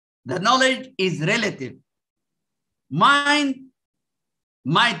 The knowledge is relative. Mind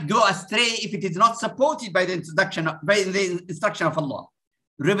might go astray if it is not supported by the instruction of Allah,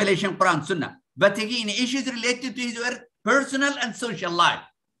 revelation, Quran, Sunnah. But again, issues related to his or her personal and social life,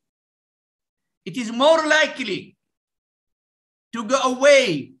 it is more likely to go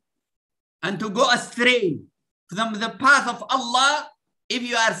away and to go astray from the path of Allah if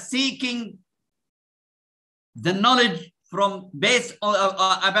you are seeking the knowledge from based on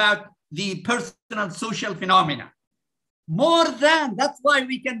about the personal social phenomena. That's why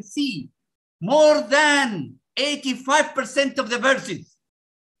we can see more than 85% of the verses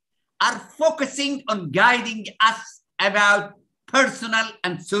are focusing on guiding us about personal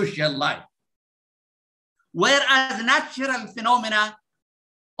and social life. Whereas natural phenomena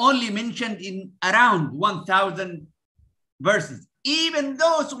only mentioned in around 1,000 verses. Even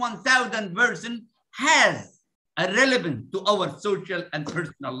those 1,000 verses has a relevance to our social and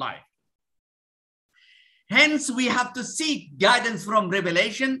personal life. Hence, we have to seek guidance from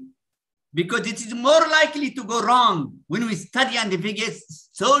revelation, because it is more likely to go wrong when we study and investigate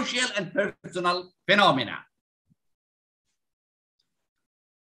social and personal phenomena.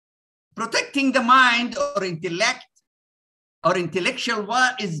 Protecting the mind or intellect or intellectual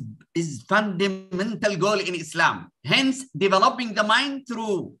work is fundamental goal in Islam. Hence, developing the mind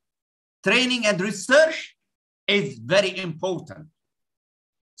through training and research is very important.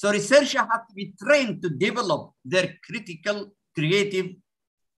 So researchers have to be trained to develop their critical, creative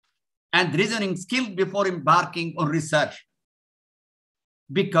and reasoning skills before embarking on research.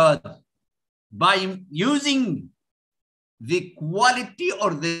 Because by using the quality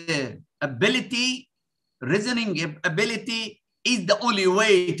or the ability, reasoning ability is the only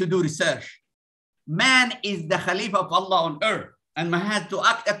way to do research. Man is the Khalifa of Allah on earth and man has to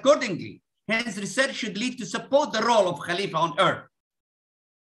act accordingly. Hence, research should lead to support the role of Khalifa on earth.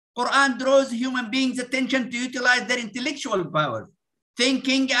 Quran draws human beings' attention to utilize their intellectual powers,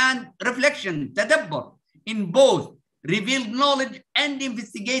 thinking and reflection, tadabbur, in both revealed knowledge and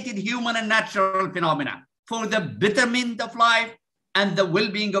investigated human and natural phenomena for the betterment of life and the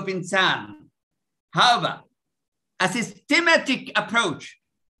well-being of insan. However, a systematic approach,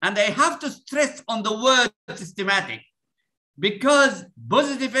 and I have to stress on the word systematic, because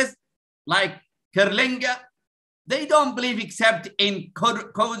positivists like Kerlinger, they don't believe except in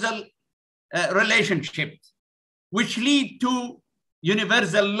causal relationships, which lead to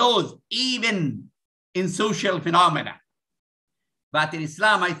universal laws, even in social phenomena. But in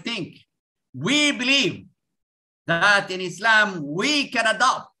Islam, I think, we believe that in Islam, we can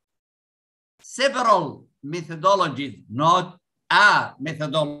adopt several methodologies, not a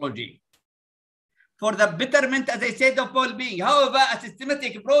methodology, for the betterment, as I said, of well-being. However, a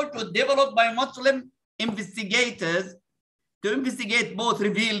systematic approach was developed by Muslim investigators to investigate both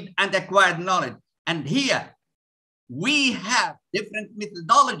revealed and acquired knowledge. And here, we have different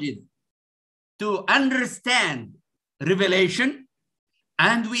methodologies to understand revelation,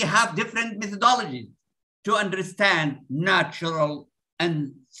 and we have different methodologies to understand natural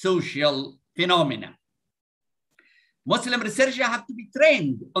and social phenomena. Muslim researchers have to be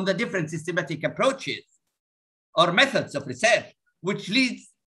trained on the different systematic approaches or methods of research, which leads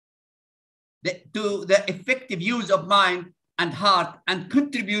to the effective use of mind and heart and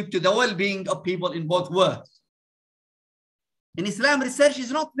contribute to the well-being of people in both worlds. In Islam, research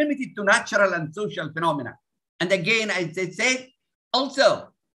is not limited to natural and social phenomena. And again, as I said,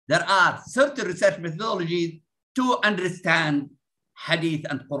 also, there are certain research methodologies to understand Hadith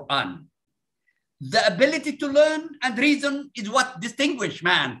and Quran. The ability to learn and reason is what distinguishes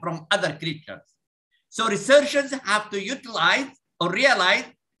man from other creatures. So researchers have to utilize or realize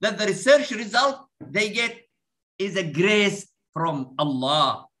that the research result they get is a grace from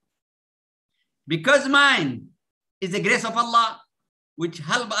Allah. Because mind is the grace of Allah, which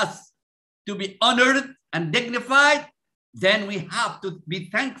help us to be honored and dignified, then we have to be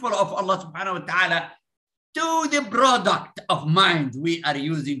thankful of Allah subhanahu wa ta'ala to the product of mind we are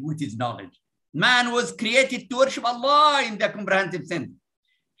using, which is knowledge. Man was created to worship Allah in the comprehensive sense.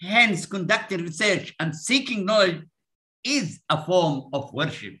 Hence, conducting research and seeking knowledge is a form of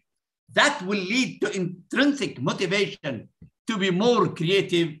worship. That will lead to intrinsic motivation to be more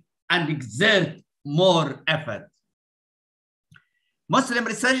creative and exert more effort. Muslim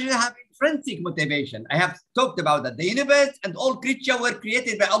researchers have intrinsic motivation. I have talked about that. The universe and all creatures were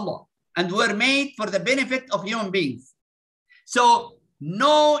created by Allah and were made for the benefit of human beings. So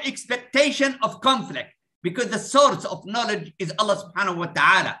no expectation of conflict, because the source of knowledge is Allah subhanahu wa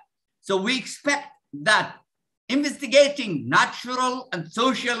ta'ala. So we expect that investigating natural and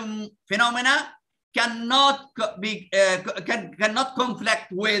social phenomena cannot conflict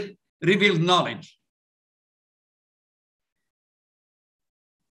with revealed knowledge.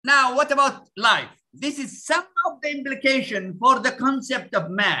 Now, what about life? This is some of the implication for the concept of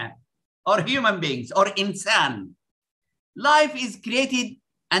man or human beings or insan. Life is created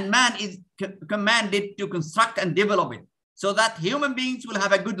and man is commanded to construct and develop it so that human beings will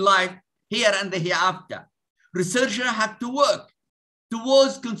have a good life here and the hereafter. Researchers have to work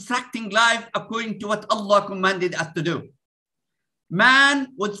towards constructing life according to what Allah commanded us to do. Man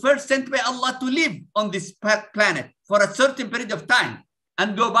was first sent by Allah to live on this planet for a certain period of time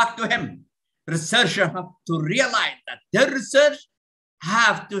and go back to Him. Researchers have to realize that their research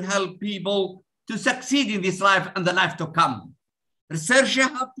have to help people to succeed in this life and the life to come. Researchers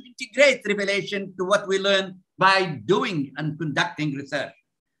have to integrate revelation to what we learn by doing and conducting research.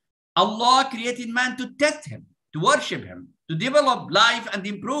 Allah created man to test Him, to worship Him, to develop life and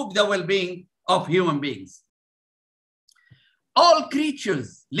improve the well-being of human beings. All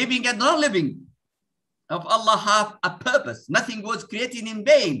creatures, living and non-living, of Allah have a purpose. Nothing was created in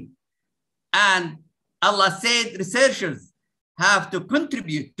vain. And Allah said researchers have to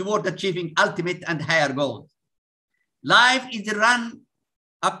contribute toward achieving ultimate and higher goals. Life is run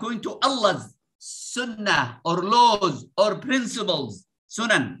according to Allah's sunnah or laws or principles,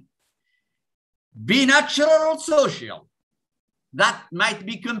 sunan. Be natural or social. That might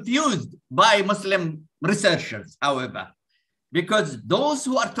be confused by Muslim researchers, however, because those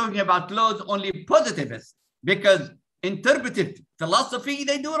who are talking about laws only positivists, because interpretive philosophy,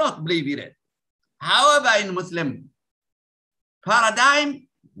 they do not believe in it. However, in Muslim paradigm,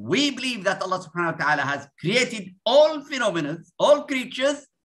 we believe that Allah subhanahu wa ta'ala has created all phenomena, all creatures,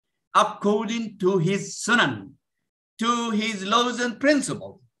 according to his sunan, to his laws and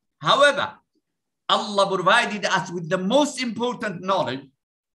principles. However, Allah provided us with the most important knowledge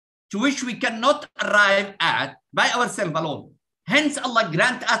to which we cannot arrive at by ourselves alone. Hence, Allah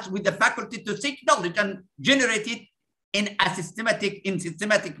grant us with the faculty to seek knowledge and generate it in a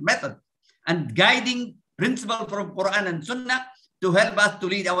systematic method and guiding principle from Quran and Sunnah to help us to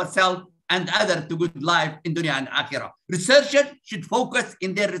lead ourselves and others to good life in dunya and akhirah. Researchers should focus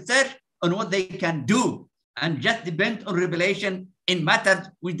in their research on what they can do and just depend on revelation in matters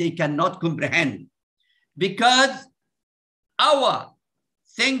which they cannot comprehend. Because our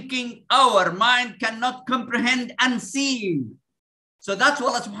thinking, our mind cannot comprehend unseen. So that's why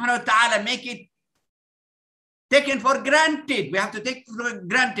Allah subhanahu wa ta'ala make it taken for granted. We have to take for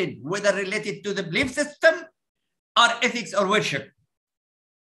granted, whether related to the belief system or ethics or worship.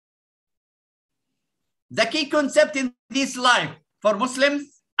 The key concept in this life for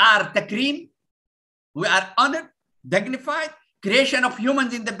Muslims are takreem. We are honored, dignified, creation of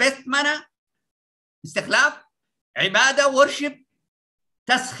humans in the best manner, istikhlaf, ibadah, worship,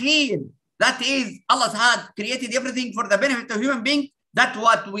 taskhir. That is, Allah has created everything for the benefit of human beings. That's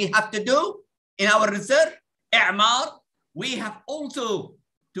what we have to do in our research. I'mar, we have also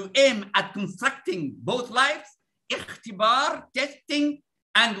to aim at constructing both lives, ikhtibar, testing,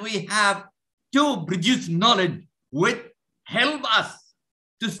 and we have to produce knowledge which help us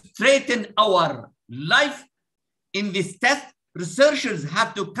to straighten our life in this test. Researchers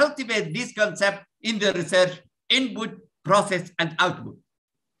have to cultivate this concept in their research, input, process, and output.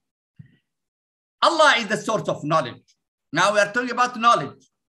 Allah is the source of knowledge. Now we are talking about knowledge.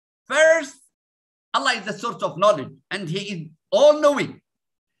 First, Allah is the source of knowledge and he is all-knowing.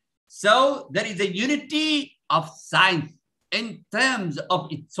 So there is a unity of science in terms of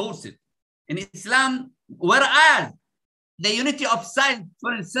its sources. In Islam, whereas the unity of science,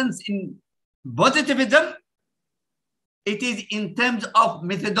 for instance, in positivism, it is in terms of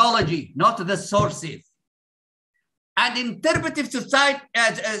methodology, not the sources. And interpretive society,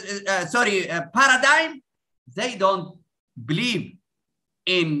 paradigm, they don't believe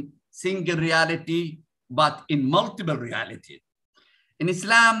in single reality, but in multiple realities. In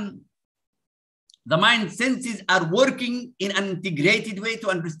Islam, the mind senses are working in an integrated way to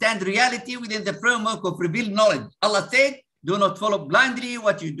understand reality within the framework of revealed knowledge. Allah said, do not follow blindly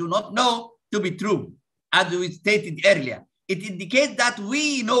what you do not know to be true. As we stated earlier, it indicates that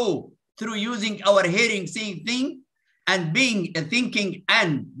we know through using our hearing, seeing thing, and being thinking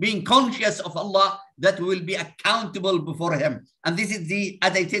and being conscious of Allah that we will be accountable before Him. And this is the,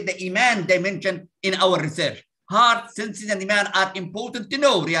 as I said, the Iman dimension in our research. Heart, senses, and Iman are important to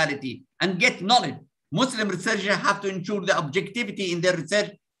know reality and get knowledge. Muslim researchers have to ensure the objectivity in their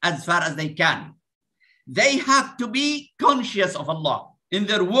research as far as they can. They have to be conscious of Allah in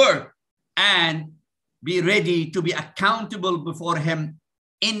their work and be ready to be accountable before Him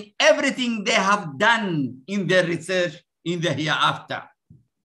in everything they have done in their research in the hereafter.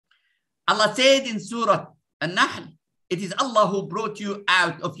 Allah said in Surah An-Nahl, it is Allah who brought you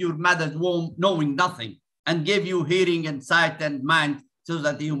out of your mother's womb knowing nothing and gave you hearing and sight and mind so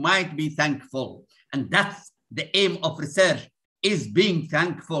that you might be thankful. And that's the aim of research, is being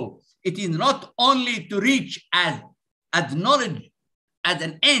thankful. It is not only to reach as knowledge as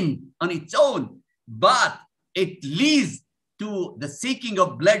an end on its own, but it leads to the seeking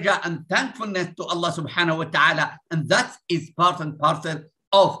of pleasure and thankfulness to Allah subhanahu wa ta'ala. And that is part and parcel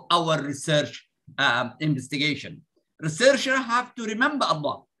of our research investigation. Researchers have to remember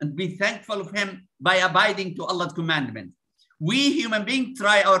Allah and be thankful of Him by abiding to Allah's commandments. We human beings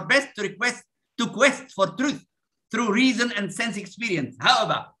try our best to quest for truth through reason and sense experience.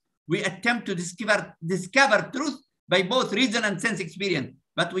 However, we attempt to discover truth by both reason and sense experience,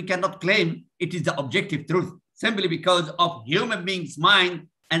 but we cannot claim it is the objective truth simply because of human beings' mind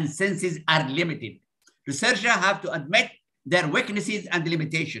and senses are limited. Researchers have to admit their weaknesses and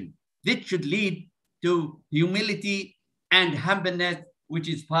limitations. This should lead to humility and humbleness, which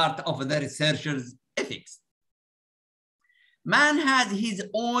is part of the researcher's ethics. Man has his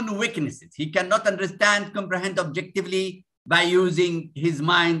own weaknesses. He cannot understand, comprehend objectively by using his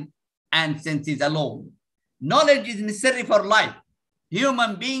mind and senses alone. Knowledge is necessary for life.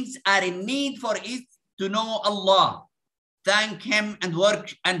 Human beings are in need for it to know Allah, thank Him and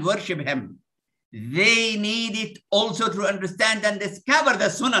worship Him. They need it also to understand and discover the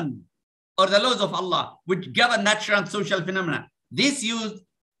sunan or the laws of Allah, which govern natural and social phenomena. This use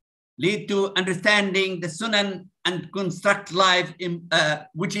lead to understanding the sunan and construct life,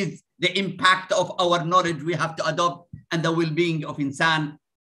 which is the impact of our knowledge we have to adopt, and the well-being of insan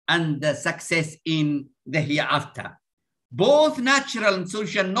and the success in the hereafter. Both natural and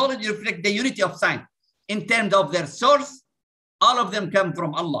social knowledge reflect the unity of science in terms of their source. All of them come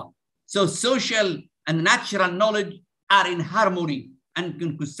from Allah. So social and natural knowledge are in harmony and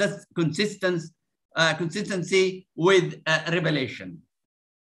consistency with revelation.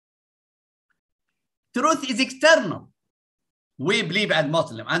 Truth is external, we believe as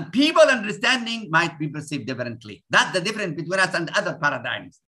Muslim, and people understanding might be perceived differently. That's the difference between us and other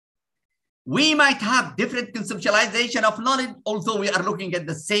paradigms. We might have different conceptualization of knowledge, although we are looking at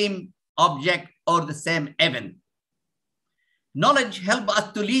the same object or the same event. Knowledge helps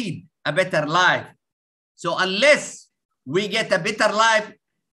us to lead a better life. So unless we get a better life,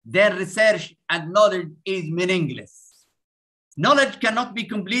 then research and knowledge is meaningless. Knowledge cannot be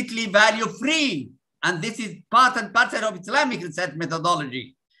completely value-free. And this is part and parcel of Islamic research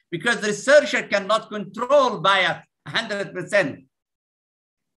methodology, because the researcher cannot control bias 100%.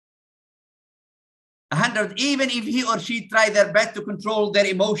 Even if he or she try their best to control their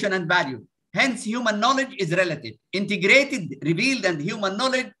emotion and value. Hence, human knowledge is relative. Integrated, revealed, and human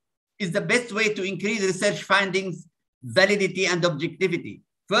knowledge is the best way to increase research findings, validity, and objectivity.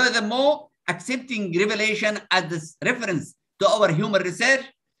 Furthermore, accepting revelation as the reference to our human research,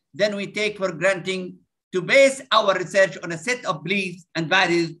 then we take for granting to base our research on a set of beliefs and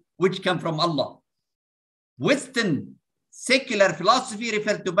values which come from Allah. Western secular philosophy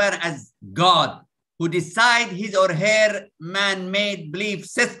refers to man as God, who decide his or her man-made belief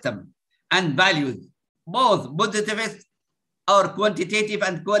system and values, both positivist or quantitative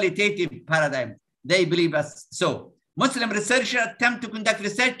and qualitative paradigms. They believe as so. Muslim researchers attempt to conduct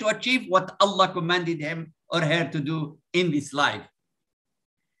research to achieve what Allah commanded him or her to do in this life.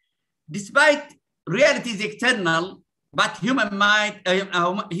 Despite reality is external, but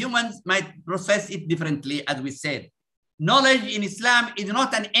humans might process it differently, as we said. Knowledge in Islam is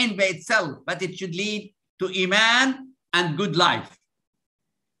not an end by itself, but it should lead to Iman and good life.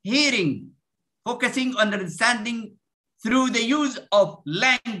 Hearing, focusing on understanding through the use of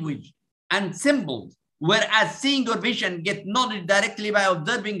language and symbols, whereas seeing or vision get knowledge directly by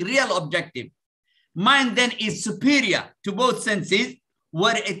observing real objective. Mind then is superior to both senses,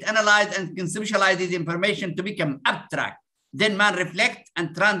 where it analyzes and conceptualizes information to become abstract. Then man reflects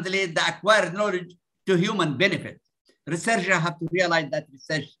and translates the acquired knowledge to human benefit. Researchers have to realize that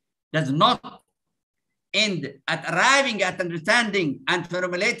research does not end at arriving at understanding and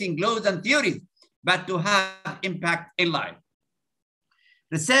formulating laws and theories, but to have impact in life.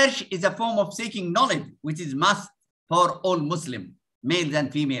 Research is a form of seeking knowledge, which is must for all Muslims, males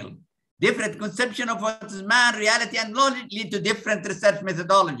and females. Different conception of what is man, reality, and knowledge lead to different research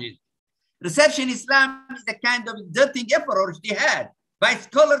methodologies. Research in Islam is a kind of exerting effort or ijtihad by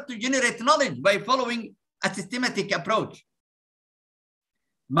scholars to generate knowledge by following a systematic approach.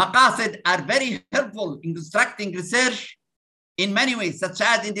 Maqasid are very helpful in constructing research in many ways, such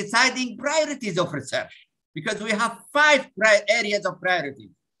as in deciding priorities of research, because we have 5 areas of priority,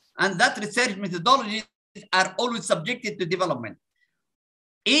 and that research methodologies are always subjected to development.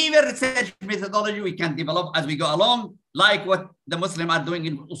 Even research methodology we can develop as we go along, like what the Muslims are doing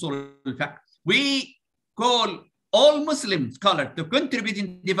in Usul al-Fiqh. We call all Muslim scholars to contribute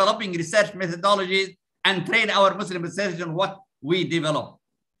in developing research methodologies and train our Muslim researchers on what we develop.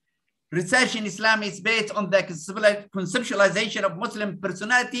 Research in Islam is based on the conceptualization of Muslim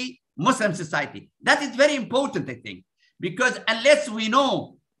personality, Muslim society. That is very important, I think, because unless we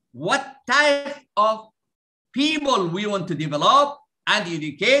know what type of people we want to develop and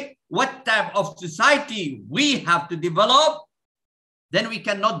educate, what type of society we have to develop, then we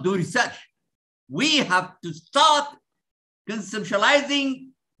cannot do research. We have to start conceptualizing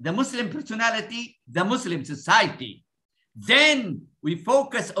the Muslim personality, the Muslim society. Then we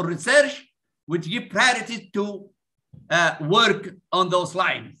focus on research, which give priority to work on those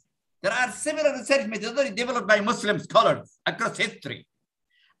lines. There are several research methodologies developed by Muslim scholars across history.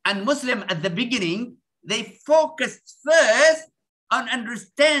 And Muslim at the beginning, they focused first on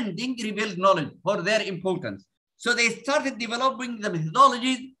understanding revealed knowledge for their importance. So they started developing the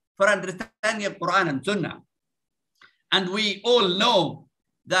methodologies for understanding of Quran and Sunnah. And we all know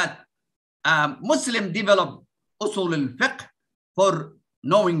that Muslim developed Usul al-Fiqh for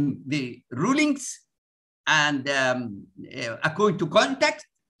knowing the rulings and according to context.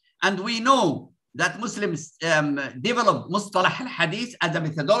 And we know that Muslims developed Mustalah al-Hadith as a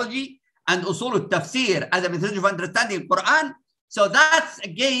methodology and Usul al-Tafsir as a methodology of understanding the Quran. So that's,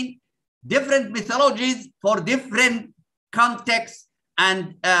 again, different methodologies for different contexts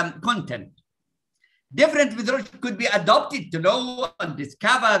and content. different methodology could be adopted to know and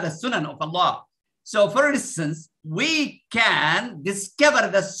discover the sunan of Allah. So for instance, we can discover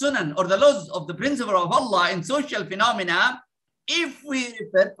the sunan or the laws of the principle of Allah in social phenomena if we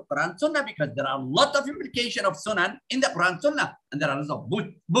refer to Quran Sunnah, because there are a lot of implication of sunan in the Quran Sunnah, and there are lots of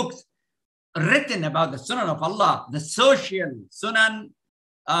books written about the sunan of Allah, the social sunan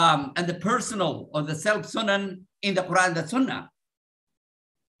and the personal or the self sunan in the Quran and the Sunnah.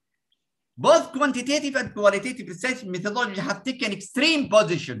 Both quantitative and qualitative research methodologies have taken extreme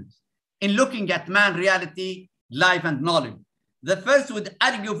positions in looking at man, reality, life, and knowledge. The first would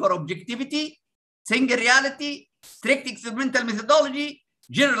argue for objectivity, single reality, strict experimental methodology,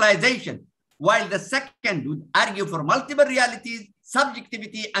 generalization, while the second would argue for multiple realities,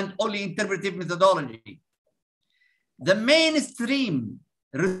 subjectivity, and only interpretive methodology. The mainstream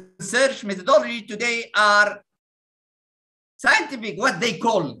research methodology today are scientific, what they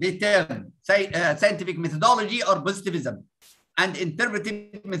call the term scientific methodology or positivism, and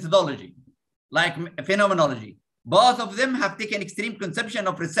interpretive methodology, like phenomenology. Both of them have taken extreme conception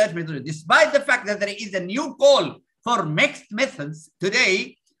of research methodology, despite the fact that there is a new call for mixed methods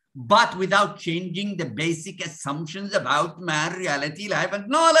today, but without changing the basic assumptions about man, reality, life, and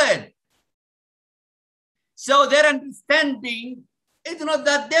knowledge. So their understanding is not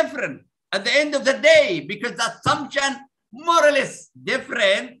that different at the end of the day, because the assumption more or less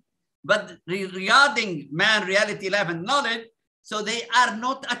different, but regarding man, reality, life, and knowledge, so they are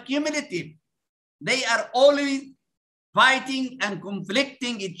not accumulative. They are always fighting and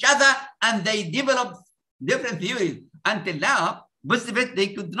conflicting each other, and they develop different theories. Until now, positivists, they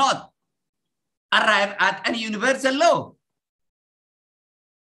could not arrive at any universal law.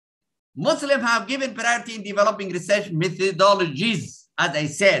 Muslims have given priority in developing research methodologies, as I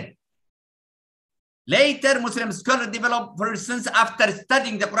said. Later, Muslim scholars developed, for instance, after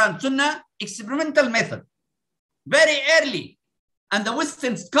studying the Quran Sunnah, experimental method very early. And the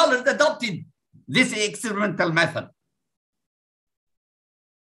Western scholars adopted this experimental method.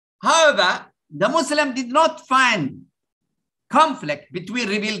 However, the Muslim did not find conflict between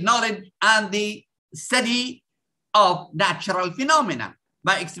revealed knowledge and the study of natural phenomena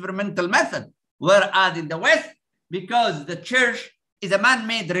by experimental method, whereas in the West, because the church is a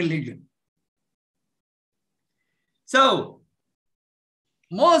man-made religion. So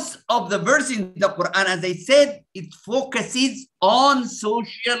most of the verses in the Quran, as I said, it focuses on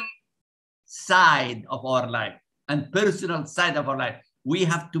social side of our life and personal side of our life. We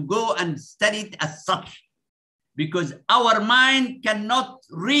have to go and study it as such, because our mind cannot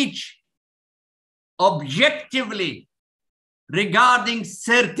reach objectively regarding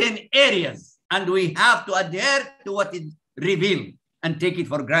certain areas, and we have to adhere to what is revealed and take it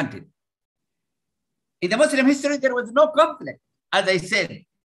for granted. In the Muslim history, there was no conflict, as I said,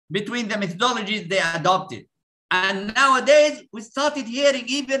 between the methodologies they adopted. And nowadays, we started hearing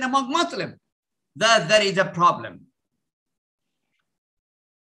even among Muslims that there is a problem.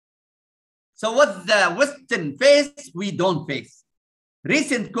 So what the Western face, we don't face.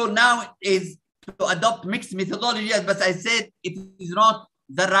 Recent call now is to adopt mixed methodologies, but I said it is not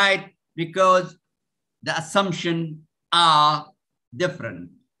the right because the assumptions are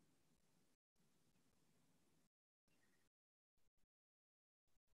different.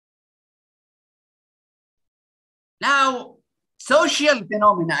 Now, social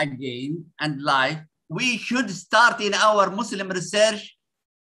phenomena again and life, we should start in our Muslim research.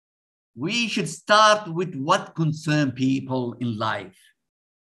 We should start with what concerns people in life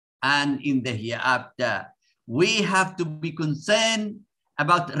and in the hereafter. We have to be concerned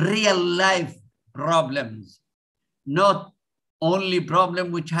about real life problems, not only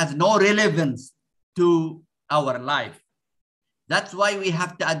problem which has no relevance to our life. That's why we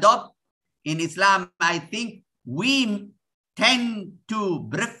have to adopt in Islam, I think, we tend to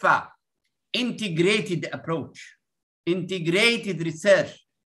prefer integrated approach, integrated research,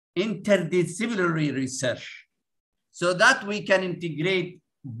 interdisciplinary research, so that we can integrate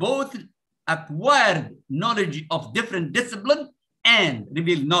both acquired knowledge of different disciplines and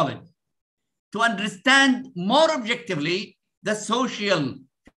revealed knowledge to understand more objectively the social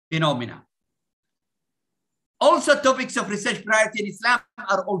phenomena. Also, topics of research priority in Islam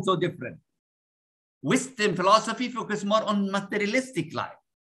are also different. Western philosophy focuses more on materialistic life,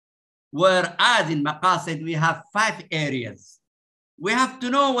 whereas in Maqasid we have 5 areas. We have to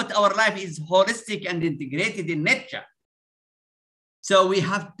know what our life is holistic and integrated in nature. So we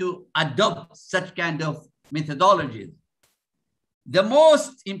have to adopt such kind of methodologies. The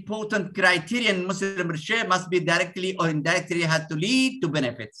most important criterion Muslim research must be directly or indirectly has to lead to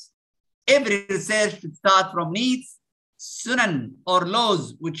benefits. Every research should start from needs, sunan or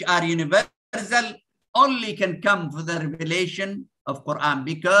laws which are universal only can come from the revelation of Quran,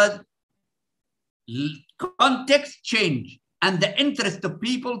 because context change and the interest of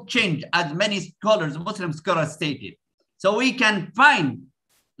people change, as many scholars, Muslim scholars stated. So we can find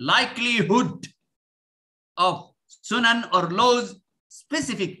likelihood of sunan or laws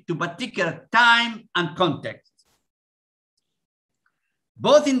specific to particular time and context.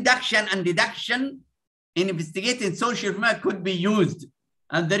 Both induction and deduction in investigating social phenomena could be used,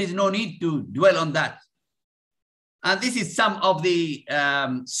 and there is no need to dwell on that. And this is some of the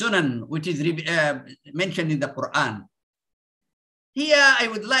sunan which is mentioned in the Quran. Here, I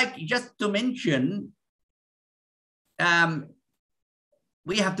would like just to mention,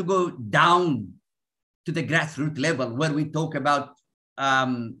 we have to go down to the grassroots level where we talk about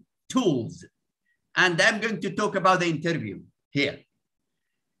tools. And I'm going to talk about the interview here.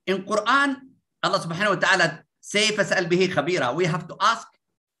 In Quran, Allah subhanahu wa ta'ala say, فَاسْأَلْ بِهِ خَبِيرًا. We have to ask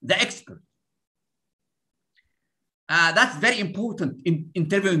the expert. That's very important in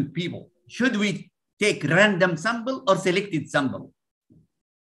interviewing people. Should we take random sample or selected sample?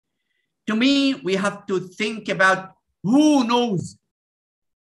 To me, we have to think about who knows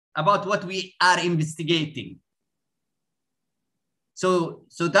about what we are investigating. So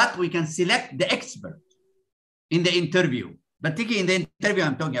that we can select the expert in the interview, particularly in the interview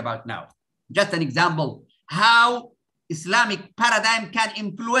I'm talking about now. Just an example, how Islamic paradigm can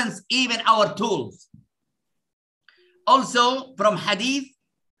influence even our tools. Also, from hadith,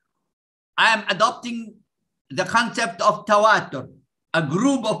 I am adopting the concept of tawatur. A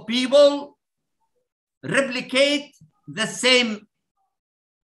group of people replicate the same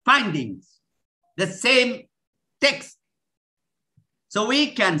findings, the same text. So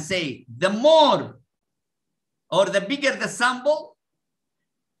we can say the more or the bigger the sample,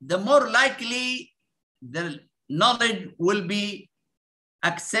 the more likely the knowledge will be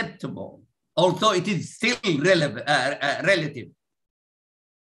acceptable, although it is still relative.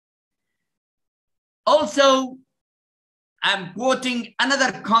 Also, I'm quoting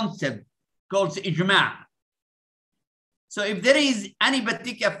another concept called ijma'. So if there is any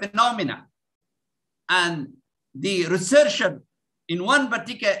particular phenomena and the researcher in one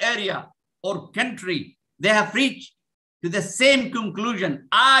particular area or country, they have reached to the same conclusion,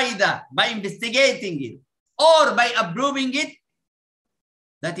 either by investigating it or by approving it,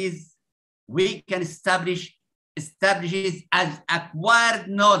 that is, we can establish it as acquired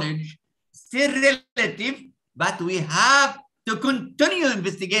knowledge, still relative, but we have to continue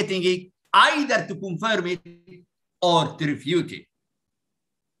investigating it, either to confirm it or to refute it.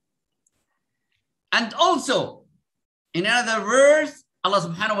 And also, in another verse, Allah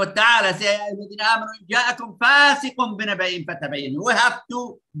subhanahu wa ta'ala says, we have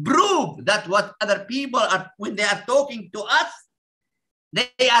to prove that what other people are, when they are talking to us,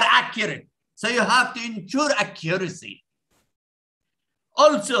 they are accurate. So you have to ensure accuracy.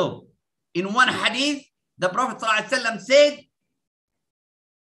 Also, in one hadith, the Prophet ﷺ said,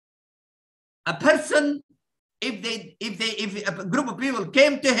 a person, if a group of people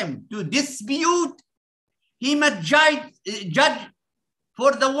came to him to dispute, he must judge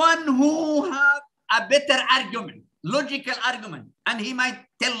for the one who have a better argument, logical argument, and he might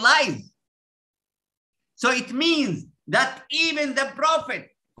tell lies. So it means that even the Prophet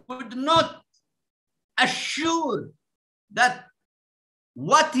could not assure that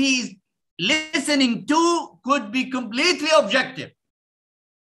what he is listening to could be completely objective.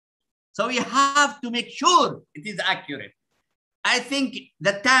 So we have to make sure it is accurate. I think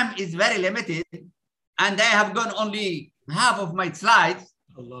the time is very limited, and I have gone only half of my slides.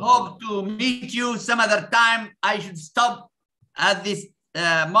 Hope to meet you some other time. I should stop at this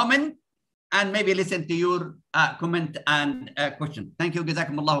moment and maybe listen to your comment and question. Thank you.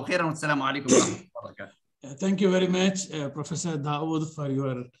 Jazakumullahu khairan. Wassalamu alaikum wa rahmatullahi wa barakatuh. Thank you very much, Professor Dawood, for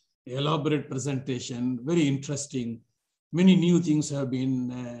your elaborate presentation. Very interesting. Many new things have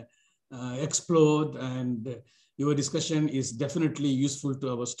been explored, and your discussion is definitely useful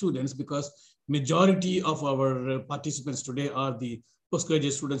to our students, because majority of our participants today are the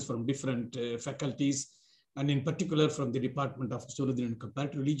postgraduate students from different faculties, and in particular from the Department of Usuluddin and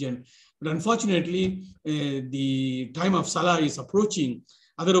Comparative Religion. But unfortunately, the time of Salah is approaching.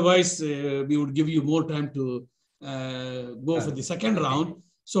 Otherwise, we would give you more time to go for the second round.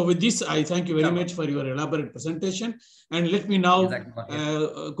 So with this, I thank you very much for your elaborate presentation. And let me now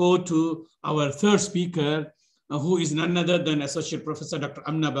go to our third speaker, who is none other than Associate Professor Dr.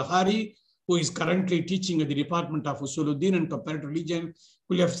 Amna Bahari, who is currently teaching at the Department of Usuluddin and Comparative Religion,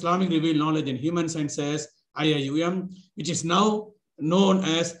 Kulliyah of Islamic Revealed Knowledge and Human Sciences, IIUM, which is now known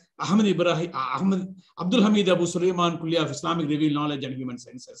as Abdul Hamid Abu Sulaiman Kulliyah of Islamic Revealed Knowledge and Human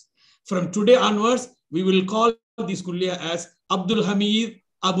Sciences. From today onwards, we will call this Kulliyah as Abdul Hamid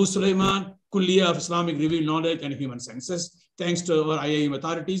Abu Sulaiman Kulliyah of Islamic Review, Knowledge and Human Sciences. Thanks to our IIM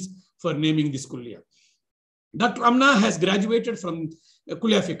authorities for naming this Kulliyah. Dr. Amna has graduated from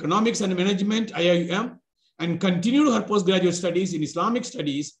Kulliyah of Economics and Management, IIM, and continued her postgraduate studies in Islamic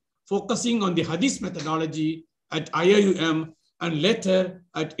Studies, focusing on the Hadith methodology at IIM and later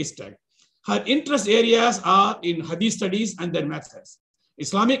at ISTAG. Her interest areas are in Hadith studies and their methods,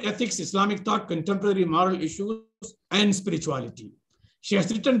 Islamic ethics, Islamic thought, contemporary moral issues, and spirituality. She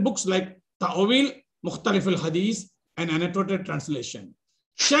has written books like Ta'awil, Mukhtalif al-Hadith, and Annotated Translation.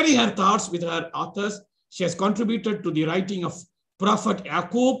 Sharing her thoughts with her authors, she has contributed to the writing of Prophet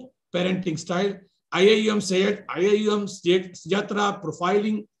Yaqub, Parenting Style, IIM Sayyid, IIM Sijatra,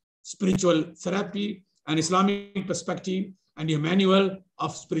 Profiling, Spiritual Therapy, and Islamic Perspective, and a Manual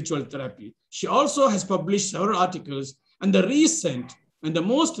of Spiritual Therapy. She also has published several articles, and the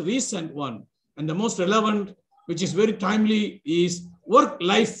most recent one, and the most relevant, which is very timely, is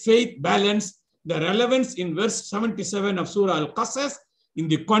Work-Life Faith Balance, the relevance in verse 77 of Surah Al-Qasas in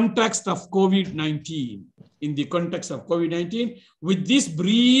the context of COVID-19. In the context of COVID-19, with this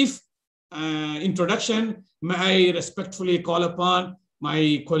brief introduction, may I respectfully call upon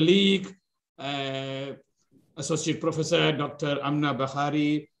my colleague, Associate Professor Dr. Amna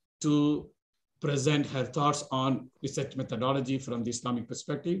Bahari, to present her thoughts on research methodology from the Islamic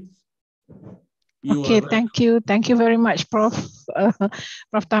perspective. Okay, thank you. Thank you very much, Prof.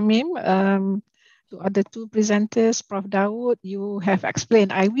 Prof. Tamim. To other two presenters, Prof. Dawood, you have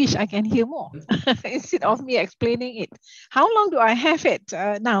explained. I wish I can hear more instead of me explaining it. How long do I have it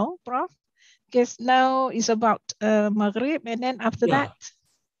now, Prof? Because now it's about Maghrib, and then after that?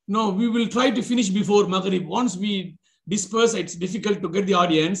 No, we will try to finish before Maghrib. Once we disperse, it's difficult to get the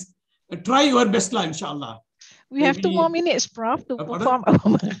audience. Try your best, inshallah. We have 2 more minutes, Prof, to perform our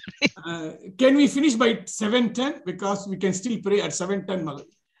Maghrib. Can we finish by 7:10? Because we can still pray at 7:10 Maghrib.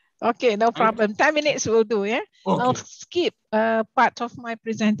 Okay, no problem. 10 minutes will do, yeah? Okay. I'll skip part of my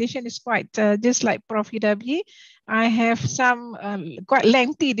presentation. Is quite just like Prof. Hidabi. I have some quite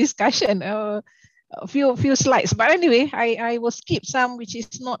lengthy discussion, a few slides. But anyway, I will skip some which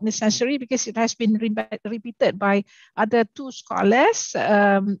is not necessary because it has been repeated by other 2 scholars,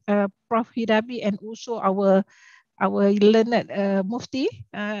 Prof. Hidabi and also our learned Mufti.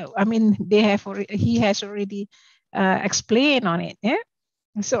 I mean, he has already explained on it, yeah?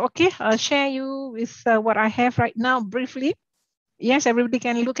 So, okay, I'll share you with what I have right now briefly. Yes, everybody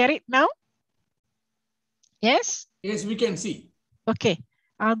can look at it now? Yes? Yes, we can see. Okay,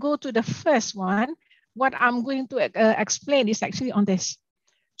 I'll go to the first one. What I'm going to explain is actually on this.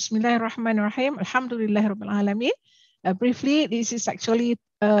 Bismillahirrahmanirrahim. Alhamdulillah Rabbil Alameen. Briefly, this is actually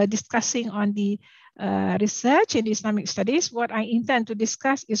discussing on the research in Islamic studies. What I intend to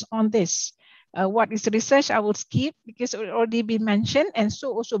discuss is on this. What is research, I will skip because it already been mentioned, and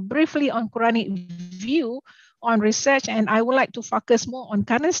so also briefly on Quranic view on research, and I would like to focus more on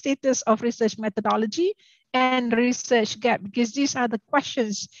current status of research methodology and research gap, because these are the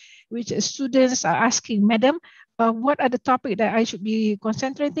questions which students are asking. Madam, what are the topics that I should be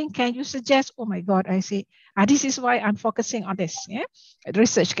concentrating? Can you suggest? Oh my God, I say, this is why I'm focusing on this, yeah?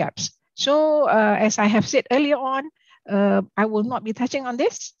 Research gaps. So as I have said earlier on, I will not be touching on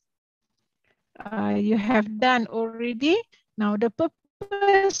this. You have done already. Now the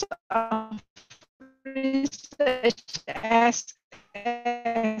purpose of research as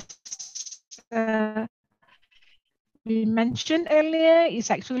we mentioned earlier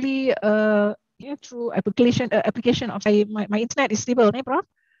is actually through application of my internet is stable, Prof?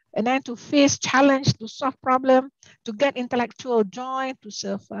 And then to face challenge, to solve problem, to get intellectual joy, to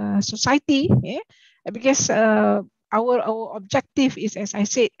serve society, yeah? Because our objective is, as I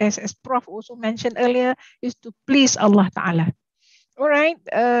said, as Prof also mentioned earlier, is to please Allah Ta'ala. All right.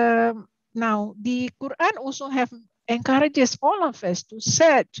 Now, the Quran also encourages all of us to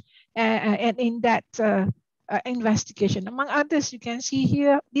search and in that investigation. Among others, you can see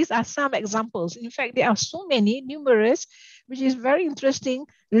here, these are some examples. In fact, there are so many, numerous, which is very interesting,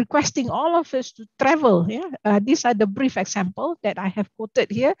 requesting all of us to travel. Yeah? These are the brief example that I have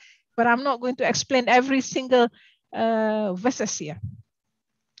quoted here, but I'm not going to explain every single verses here.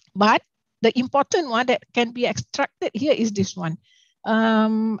 But the important one that can be extracted here is this one.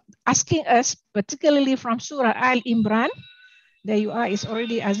 Asking us, particularly from Surah Al-Imran, there you are, it's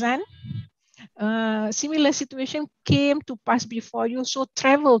already Azan. Similar situation came to pass before you, so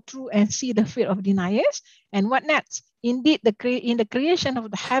travel through and see the fate of deniers. And what next? Indeed, in the creation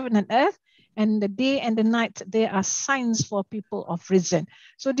of the heaven and earth, and the day and the night, there are signs for people of reason.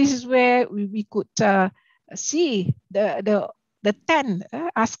 So this is where we could see the the 10,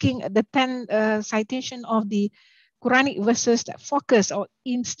 asking the 10 citation of the Quranic verses that focus or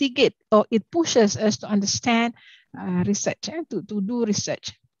instigate or it pushes us to understand research, to do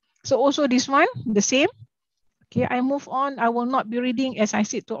research. So also this one, the same. Okay, I move on. I will not be reading as I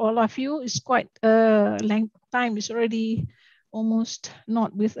said to all of you. It's quite length time is already almost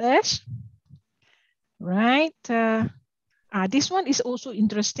not with us. Right. This one is also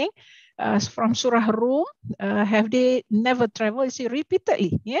interesting. From Surah Rum, have they never traveled? You see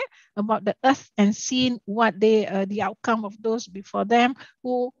repeatedly, yeah, about the earth and seen what they, the outcome of those before them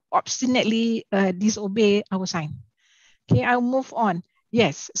who obstinately disobey our sign. Okay, I'll move on.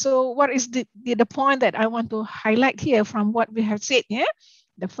 Yes. So what is the point that I want to highlight here from what we have said? Yeah.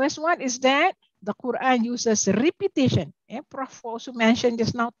 The first one is that the Quran uses repetition. Yeah? Prof also mentioned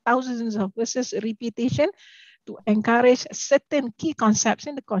just now thousands of verses repetition to encourage certain key concepts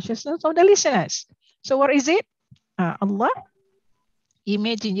in the consciousness of the listeners. So what is it? Allah.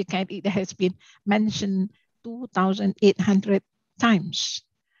 Imagine it has been mentioned 2,800 times.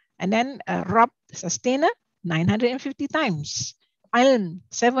 And then Rabb, the sustainer, 950 times. Ilm,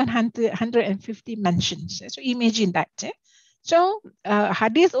 750 mentions. So imagine that. So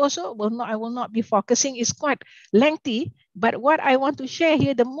hadith also, I will not be focusing, is quite lengthy. But what I want to share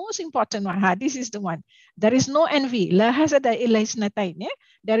here, the most important one, this is the one. There is no envy. La hasada illa isnatain.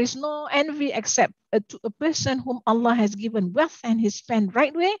 There is no envy except to a person whom Allah has given wealth and he spent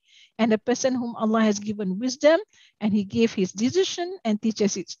right way, and a person whom Allah has given wisdom and he gave his decision and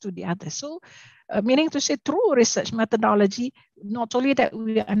teaches it to the others. So meaning to say through research methodology, not only that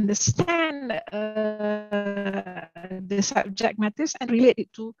we understand the subject matters and relate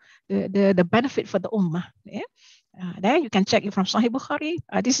it to the benefit for the ummah. Yeah? There you can check it from Sahih Bukhari.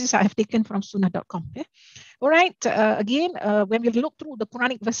 This is I have taken from sunnah.com. Yeah? All right. Again, when we look through the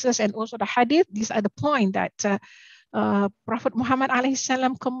Quranic verses and also the hadith, these are the point that Prophet Muhammad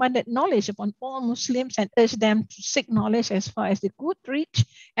ﷺ commanded knowledge upon all Muslims and urged them to seek knowledge as far as they could reach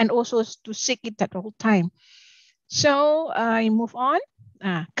and also to seek it at all time. So I move on.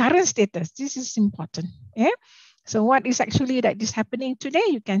 Current status. This is important. Yeah? So what is actually that is happening today?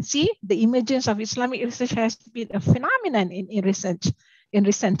 You can see the emergence of Islamic research has been a phenomenon in research in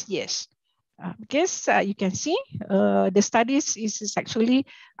recent years. Because you can see the studies is actually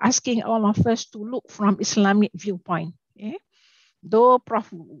asking all of us to look from Islamic viewpoint. Yeah? Though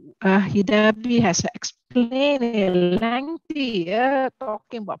Prof. Hidabi has explained lengthy,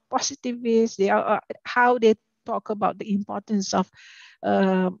 talking about positivists, how they talk about the importance of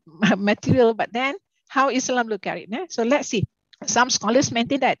material, but then how Islam look at it. So let's see. Some scholars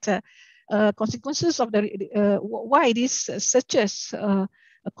maintain that consequences of why these searches,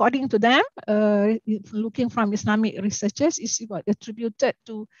 according to them, looking from Islamic researchers, is attributed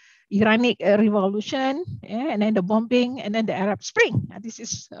to Iranic revolution, and then the bombing, and then the Arab Spring. This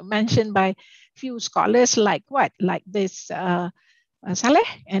is mentioned by few scholars like this Saleh,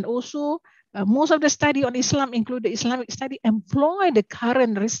 and also most of the study on Islam, include the Islamic study, employ the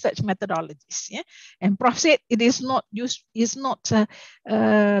current research methodologies. Yeah? And Prof said it is not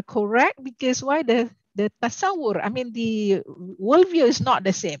correct because why the tasawwur, I mean the worldview is not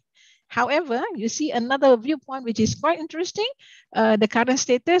the same. However, you see another viewpoint which is quite interesting, the current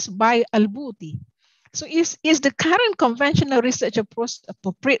status by Al-Buti. So is the current conventional research approach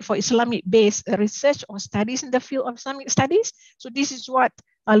appropriate for Islamic-based research or studies in the field of Islamic studies? So this is what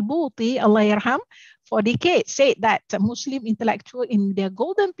Al-Buti, Allah yarham, for decades said that Muslim intellectuals in their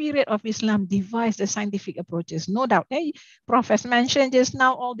golden period of Islam devised the scientific approaches. No doubt. Prof has mentioned just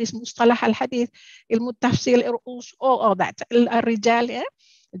now all this mustalah al-hadith, ilmu tafsil, all that, al-rijal,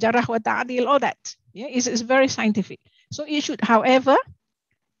 jarah wa ta'adil, all that. It's very scientific. So it should, however,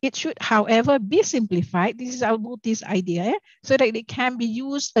 be simplified. This is Al-Buti's idea, so that it can be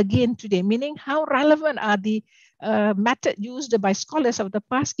used again today, meaning how relevant are the method used by scholars of the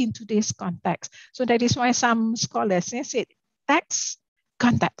past in today's context. So that is why some scholars said text,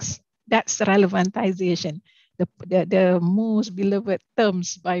 context. That's relevantization, the most beloved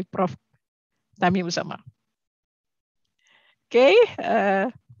terms by Prof. Tamim Usama. Okay.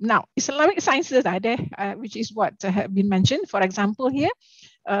 Now, Islamic sciences are there, which is what have been mentioned. For example, here,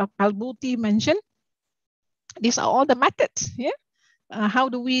 Al-Buti mentioned, these are all the methods. Yeah? How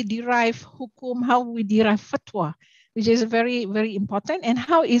do we derive hukum? How we derive fatwa, which is very, very important. And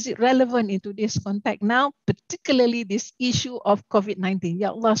how is it relevant into this context now, particularly this issue of COVID-19? Ya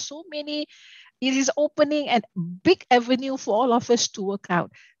Allah, so many, it is opening a big avenue for all of us to work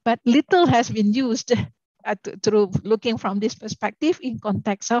out. But little has been used through looking from this perspective in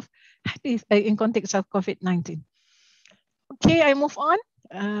context of COVID-19. Okay, I move on.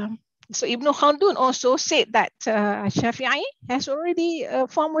 So Ibn Khaldun also said that Shafi'i has already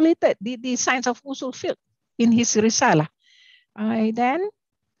formulated the science of usul fiqh in his Risalah.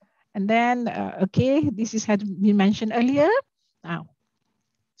 Okay, this had been mentioned earlier. Now,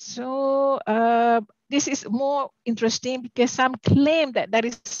 so this is more interesting because some claim that there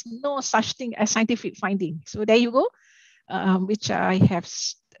is no such thing as scientific finding. So there you go, which I have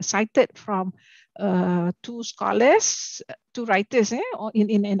cited from two scholars, two writers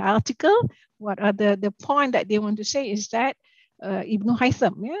in an article. What are the point that they want to say is that Ibn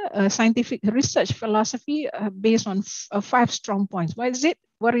Haytham, scientific research philosophy based on 5 strong points. What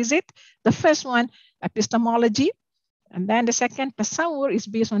is it? The first one, epistemology. And then the second, tasawwur, is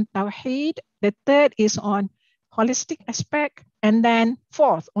based on tawheed. The third is on holistic aspect. And then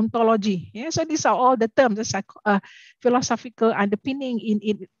fourth, ontology. Yeah, so these are all the terms, the philosophical underpinning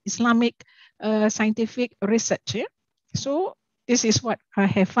in Islamic scientific research. Yeah? So this is what I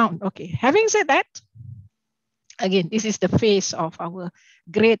have found. Okay, having said that, again, this is the face of our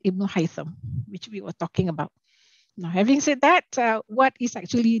great Ibn Haytham, which we were talking about. Now, having said that, what is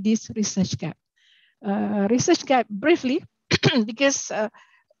actually this research gap? Research gap briefly, because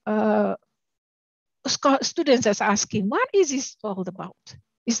students are asking, what is this all about?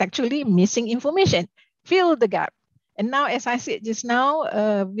 It's actually missing information. Fill the gap. And now, as I said just now,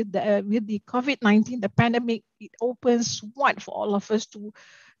 with the COVID-19, the pandemic, it opens wide for all of us to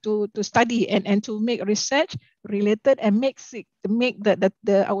study and to make research related and make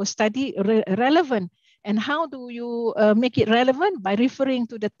our study relevant. And how do you make it relevant? By referring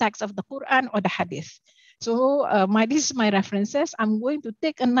to the text of the Quran or the Hadith. So this is my references. I'm going to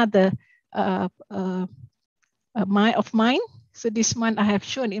take another of mine. So this one I have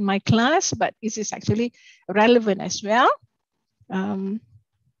shown in my class, but this is actually relevant as well.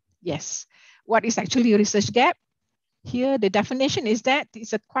 Yes, what is actually a research gap? Here, the definition is that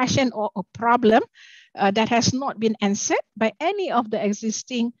it's a question or a problem that has not been answered by any of the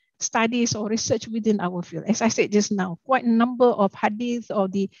existing studies or research within our field. As I said just now, quite a number of hadith or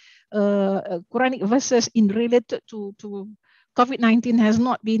the Quranic verses in related to COVID-19 has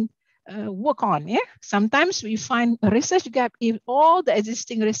not been worked on. Yeah? Sometimes we find a research gap if all the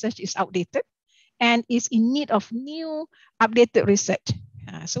existing research is outdated and is in need of new updated research.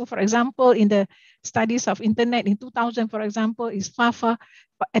 So for example, in the studies of internet in 2000, for example, is far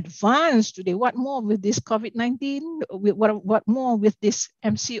advanced today. What more with this COVID-19? What more with this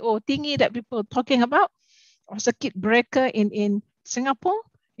MCO thingy that people are talking about? Or circuit breaker in Singapore?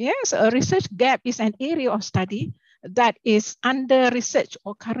 Yes, a research gap is an area of study that is under research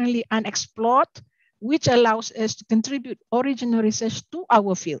or currently unexplored, which allows us to contribute original research to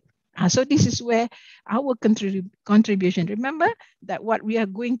our field. So this is where our contribution. Remember that what we are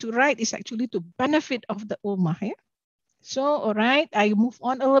going to write is actually to benefit of the Ummah. Yeah? So, all right, I move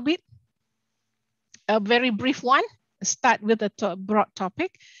on a little bit. A very brief one. Start with a broad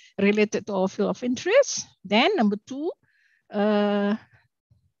topic related to our field of interest. Then number 2,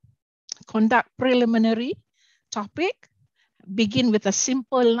 conduct preliminary topic. Begin with a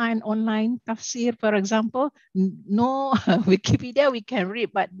simple line online tafsir, for example. No Wikipedia we can read,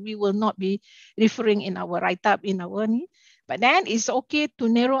 but we will not be referring in our write-up in our knee. But then it's okay to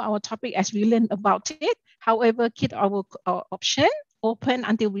narrow our topic as we learn about it. However, keep our option open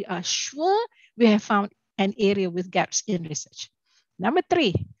until we are sure we have found an area with gaps in research. Number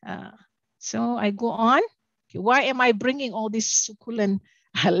 3, so I go on. Okay, why am I bringing all this succulent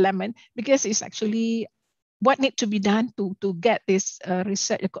lemon? Because it's actually what needs to be done to get this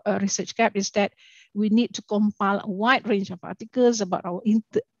research gap is that we need to compile a wide range of articles about our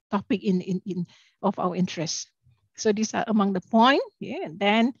topic of our interest. So these are among the points. Yeah, and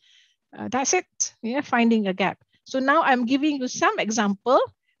then that's it. Yeah, finding a gap. So now I'm giving you some example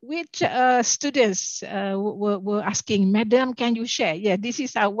which students were asking, Madam, can you share? Yeah, this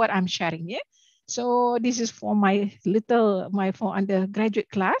is what I'm sharing. Yeah. So this is for my for undergraduate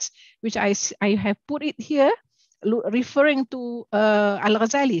class, which I have put it here, referring to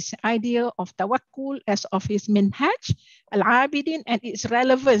Al-Ghazali's idea of tawakkul as of his Minhaj Al-Abidin and its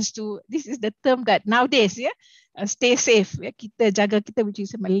relevance to, this is the term that nowadays, stay safe, kita jaga kita, which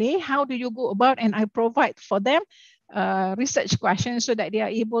is Malay. How do you go about? And I provide for them research questions so that they are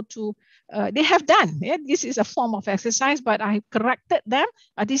able to, they have done. Yeah? This is a form of exercise, but I corrected them.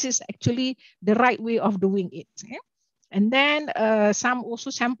 This is actually the right way of doing it. Yeah? And then some also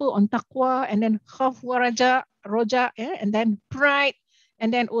sample on taqwa, and then khawf wa roja, yeah? And then pride,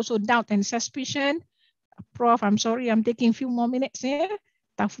 and then also doubt and suspicion. Prof, I'm sorry, I'm taking a few more minutes here.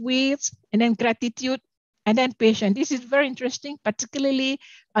 Tafweeds, and then gratitude, And then patient. This is very interesting, particularly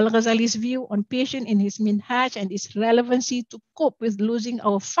Al-Ghazali's view on patient in his Minhaj and its relevancy to cope with losing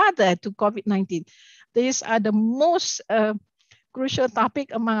our father to COVID-19. These are the most crucial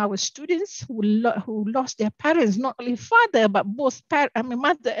topic among our students who lost their parents, not only father, but both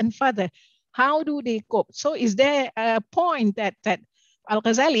mother and father. How do they cope? So is there a point that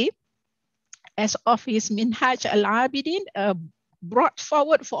Al-Ghazali, as of his Minhaj al-Abidin, brought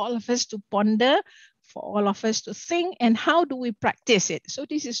forward for all of us to ponder, for all of us to think, and how do we practice it? So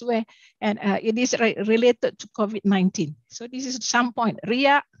this is where, and it is related to COVID-19. So this is some point,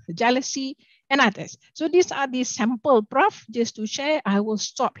 Riya, jealousy, and others. So these are the sample, Prof, just to share. I will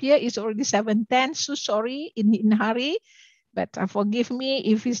stop here. It's already 7:10, so sorry in hurry, but forgive me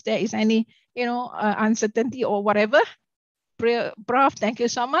if there is any, uncertainty or whatever. Prof, thank you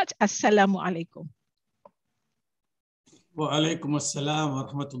so much. Assalamu alaikum. Wa alaikum assalam wa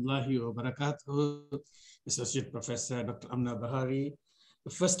rahmatullahi wa barakatuh. Associate Professor Dr. Amna Bahari.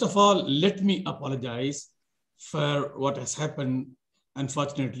 First of all, let me apologize for what has happened,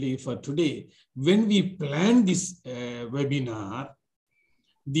 unfortunately, for today. When we planned this webinar,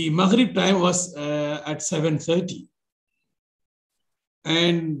 the Maghrib time was at 7:30.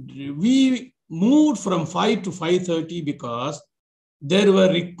 And we moved from 5 to 5:30 because there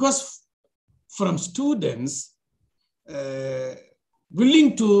were requests from students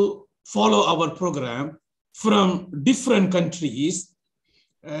willing to follow our program from different countries.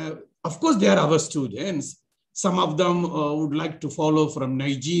 Of course, they are our students. Some of them would like to follow from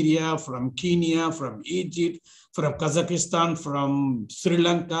Nigeria, from Kenya, from Egypt, from Kazakhstan, from Sri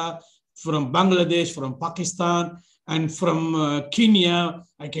Lanka, from Bangladesh, from Pakistan, and from Kenya.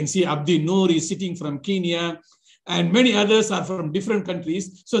 I can see Abdi Noor is sitting from Kenya, and many others are from different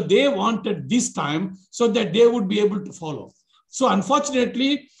countries. So they wanted this time so that they would be able to follow. So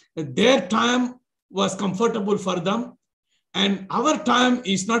unfortunately, their time was comfortable for them, and our time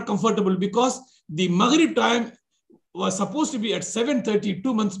is not comfortable because the Maghrib time was supposed to be at 7:30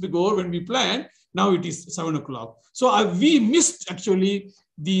 2 months ago when we planned. Now it is 7 o'clock. So we missed actually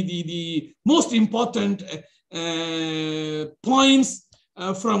the most important points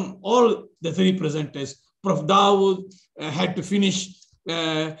from all the three presenters. Prof. Dawood had to finish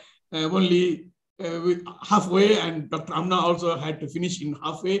only halfway, and Dr. Amna also had to finish in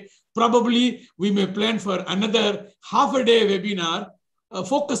halfway. Probably we may plan for another half a day webinar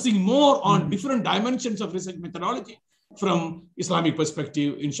focusing more on different dimensions of research methodology from Islamic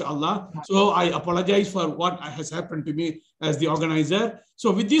perspective, inshallah. So I apologize for what has happened to me as the organizer. So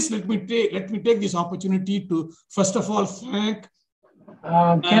with this, let me take this opportunity to first of all thank.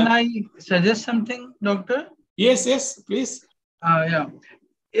 Can I suggest something, Doctor? Yes, please.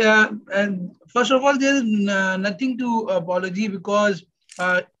 Yeah. And first of all, there is nothing to apology because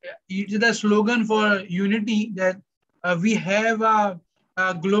it is the slogan for unity that we have a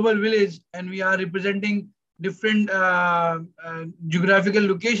global village and we are representing different geographical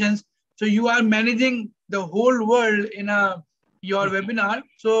locations. So you are managing the whole world in your webinar.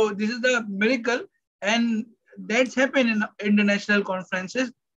 So this is the miracle, and that's happened in international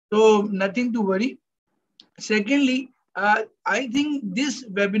conferences. So nothing to worry. Secondly, I think this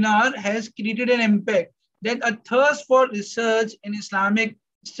webinar has created an impact that a thirst for research in Islamic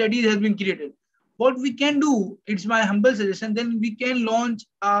studies has been created. What we can do, it's my humble suggestion, then we can launch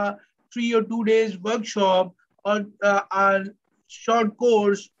a 3 or 2 days workshop or a short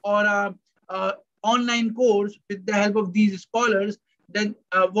course or a online course with the help of these scholars, that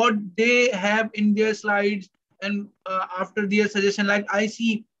what they have in their slides and after their suggestion, like I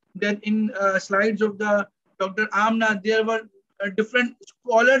see that in slides of the Dr. Amna, there were different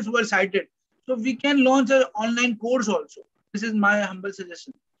scholars who were cited. So we can launch an online course also. This is my humble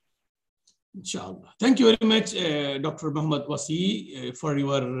suggestion. Inshallah. Thank you very much, Dr. Muhammad Wasi, for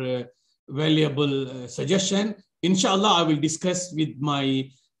your valuable suggestion. Inshallah, I will discuss with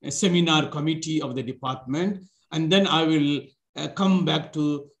my seminar committee of the department, and then I will come back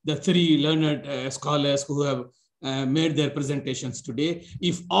to the three learned scholars who have made their presentations today.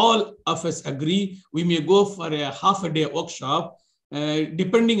 If all of us agree, we may go for a half-a-day workshop,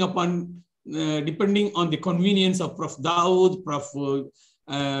 depending on the convenience of Prof. Dawood, Prof.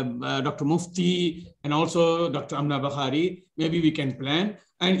 Dr. Mufti, and also Dr. Amna Bahari. Maybe we can plan.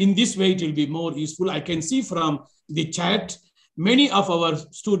 And in this way, it will be more useful. I can see from the chat, many of our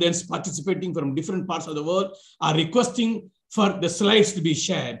students participating from different parts of the world are requesting for the slides to be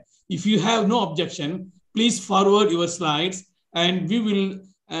shared. If you have no objection, please forward your slides and we will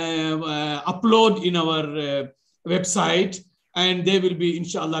upload in our website, and they will be,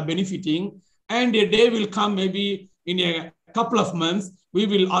 inshallah, benefiting. And a day will come, maybe in a couple of months, we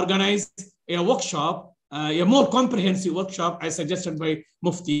will organize a workshop a more comprehensive workshop as suggested by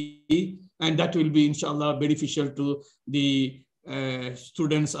Mufti, and that will be, inshallah, beneficial to the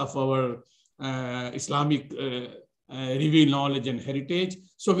students of our Islamic revealed knowledge and heritage.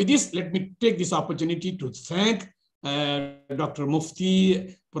 So with this, let me take this opportunity to thank Dr.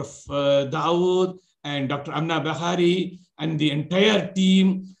 Mufti, Prof. Dawood, and Dr. Amna Bahari, and the entire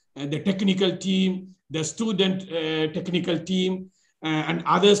team, the technical team, the student technical team, and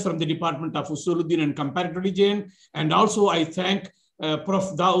others from the Department of Usuluddin and Comparative Religion. And also I thank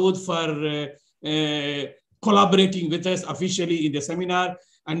Prof. Dawood for collaborating with us officially in the seminar.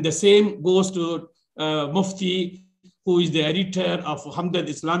 And the same goes to Mufti, who is the editor of Hamdad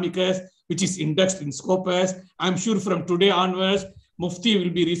Islamicus, which is indexed in Scopus. I'm sure from today onwards, Mufti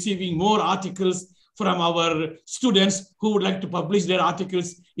will be receiving more articles from our students who would like to publish their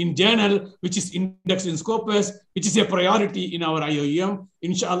articles in journal, which is indexed in Scopus, which is a priority in our IOEM.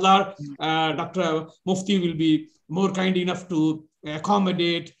 Inshallah, Dr. Mufti will be more kind enough to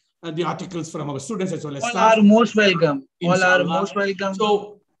accommodate the articles from our students as well as staff. All are most welcome. Inshallah. All are most welcome.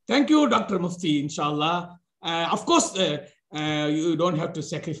 So thank you, Dr. Mufti, inshallah. Of course, you don't have to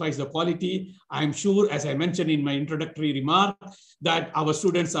sacrifice the quality. I'm sure, as I mentioned in my introductory remark, that our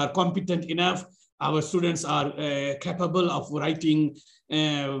students are competent enough. Our students are capable of writing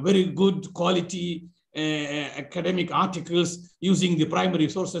very good quality academic articles using the primary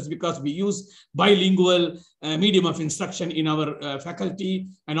sources, because we use bilingual medium of instruction in our faculty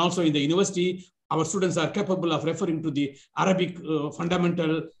and also in the university. Our students are capable of referring to the Arabic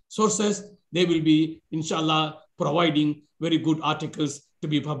fundamental sources. They will be, inshallah, providing very good articles to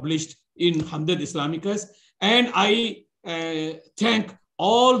be published in Hamdad Islamicus. And I thank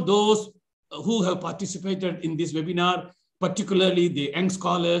all those who have participated in this webinar, particularly the young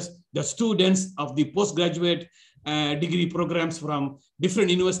scholars, the students of the postgraduate degree programs from different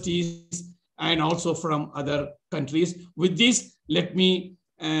universities and also from other countries. With this, let me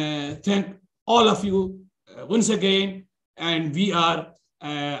thank all of you once again, and we are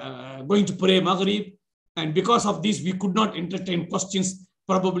going to pray Maghrib. And because of this, we could not entertain questions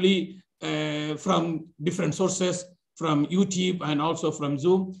probably from different sources, from YouTube and also from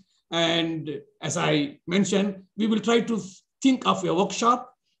Zoom. And as I mentioned, we will try to think of a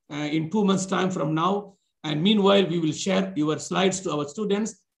workshop in 2 months' time from now. And meanwhile, we will share your slides to our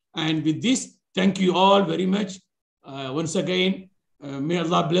students. And with this, thank you all very much. Once again, may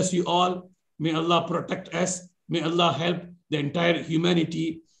Allah bless you all. May Allah protect us. May Allah help the entire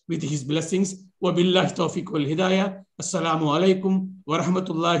humanity with His blessings. Wa billahi tawfiq wal hidayah. Assalamu alaikum wa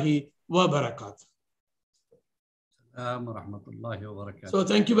rahmatullahi wa barakatuh. So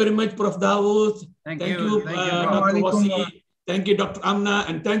thank you very much, Prof. Dawood. Thank you, Dr. Wasi. Thank you, Dr. Amna,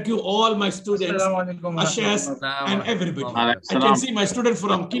 and thank you all my students, Ashas, and everybody. I can see my student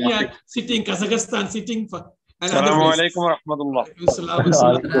from Kenya sitting, Kazakhstan sitting for. Assalamu alaikum wa rahmatullah.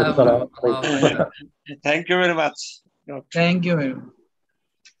 Thank you very much. Thank you very much.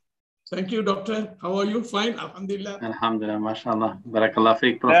 Thank you, doctor. How are you? Fine, alhamdulillah. Alhamdulillah, mashallah. Barakallah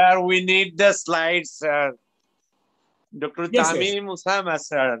feek, Prof. Sir, we need the slides, sir. Dr. Tamim Usama,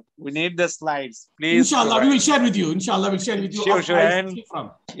 sir, we need the slides, please. Inshallah, we will share with you. Inshallah, we'll share with you. Sure. And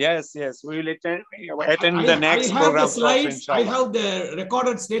yes, we will attend the next program. I have the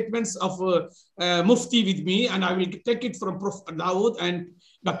recorded statements of Mufti with me, and I will take it from Prof. Dawood and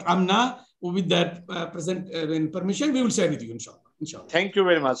Dr. Amna. With that permission, we will share with you, inshallah. Thank you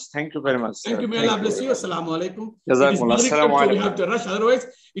very much. Thank you very much. Thank you. May Allah bless you. Assalamu alaikum. Jazakumullah. Assalamu alaikum. We have to rush, otherwise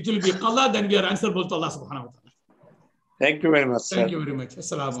it will be qalla, then we are answerable to Allah subhanahu wa ta'ala. Thank you very much, sir. Thank you very much.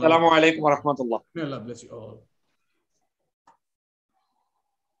 Assalamu alaikum wa rahmatullah. May Allah bless you all.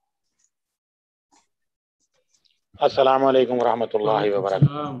 Assalamu alaikum wa rahmatullahi wa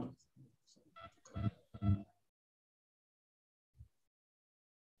barakatuh.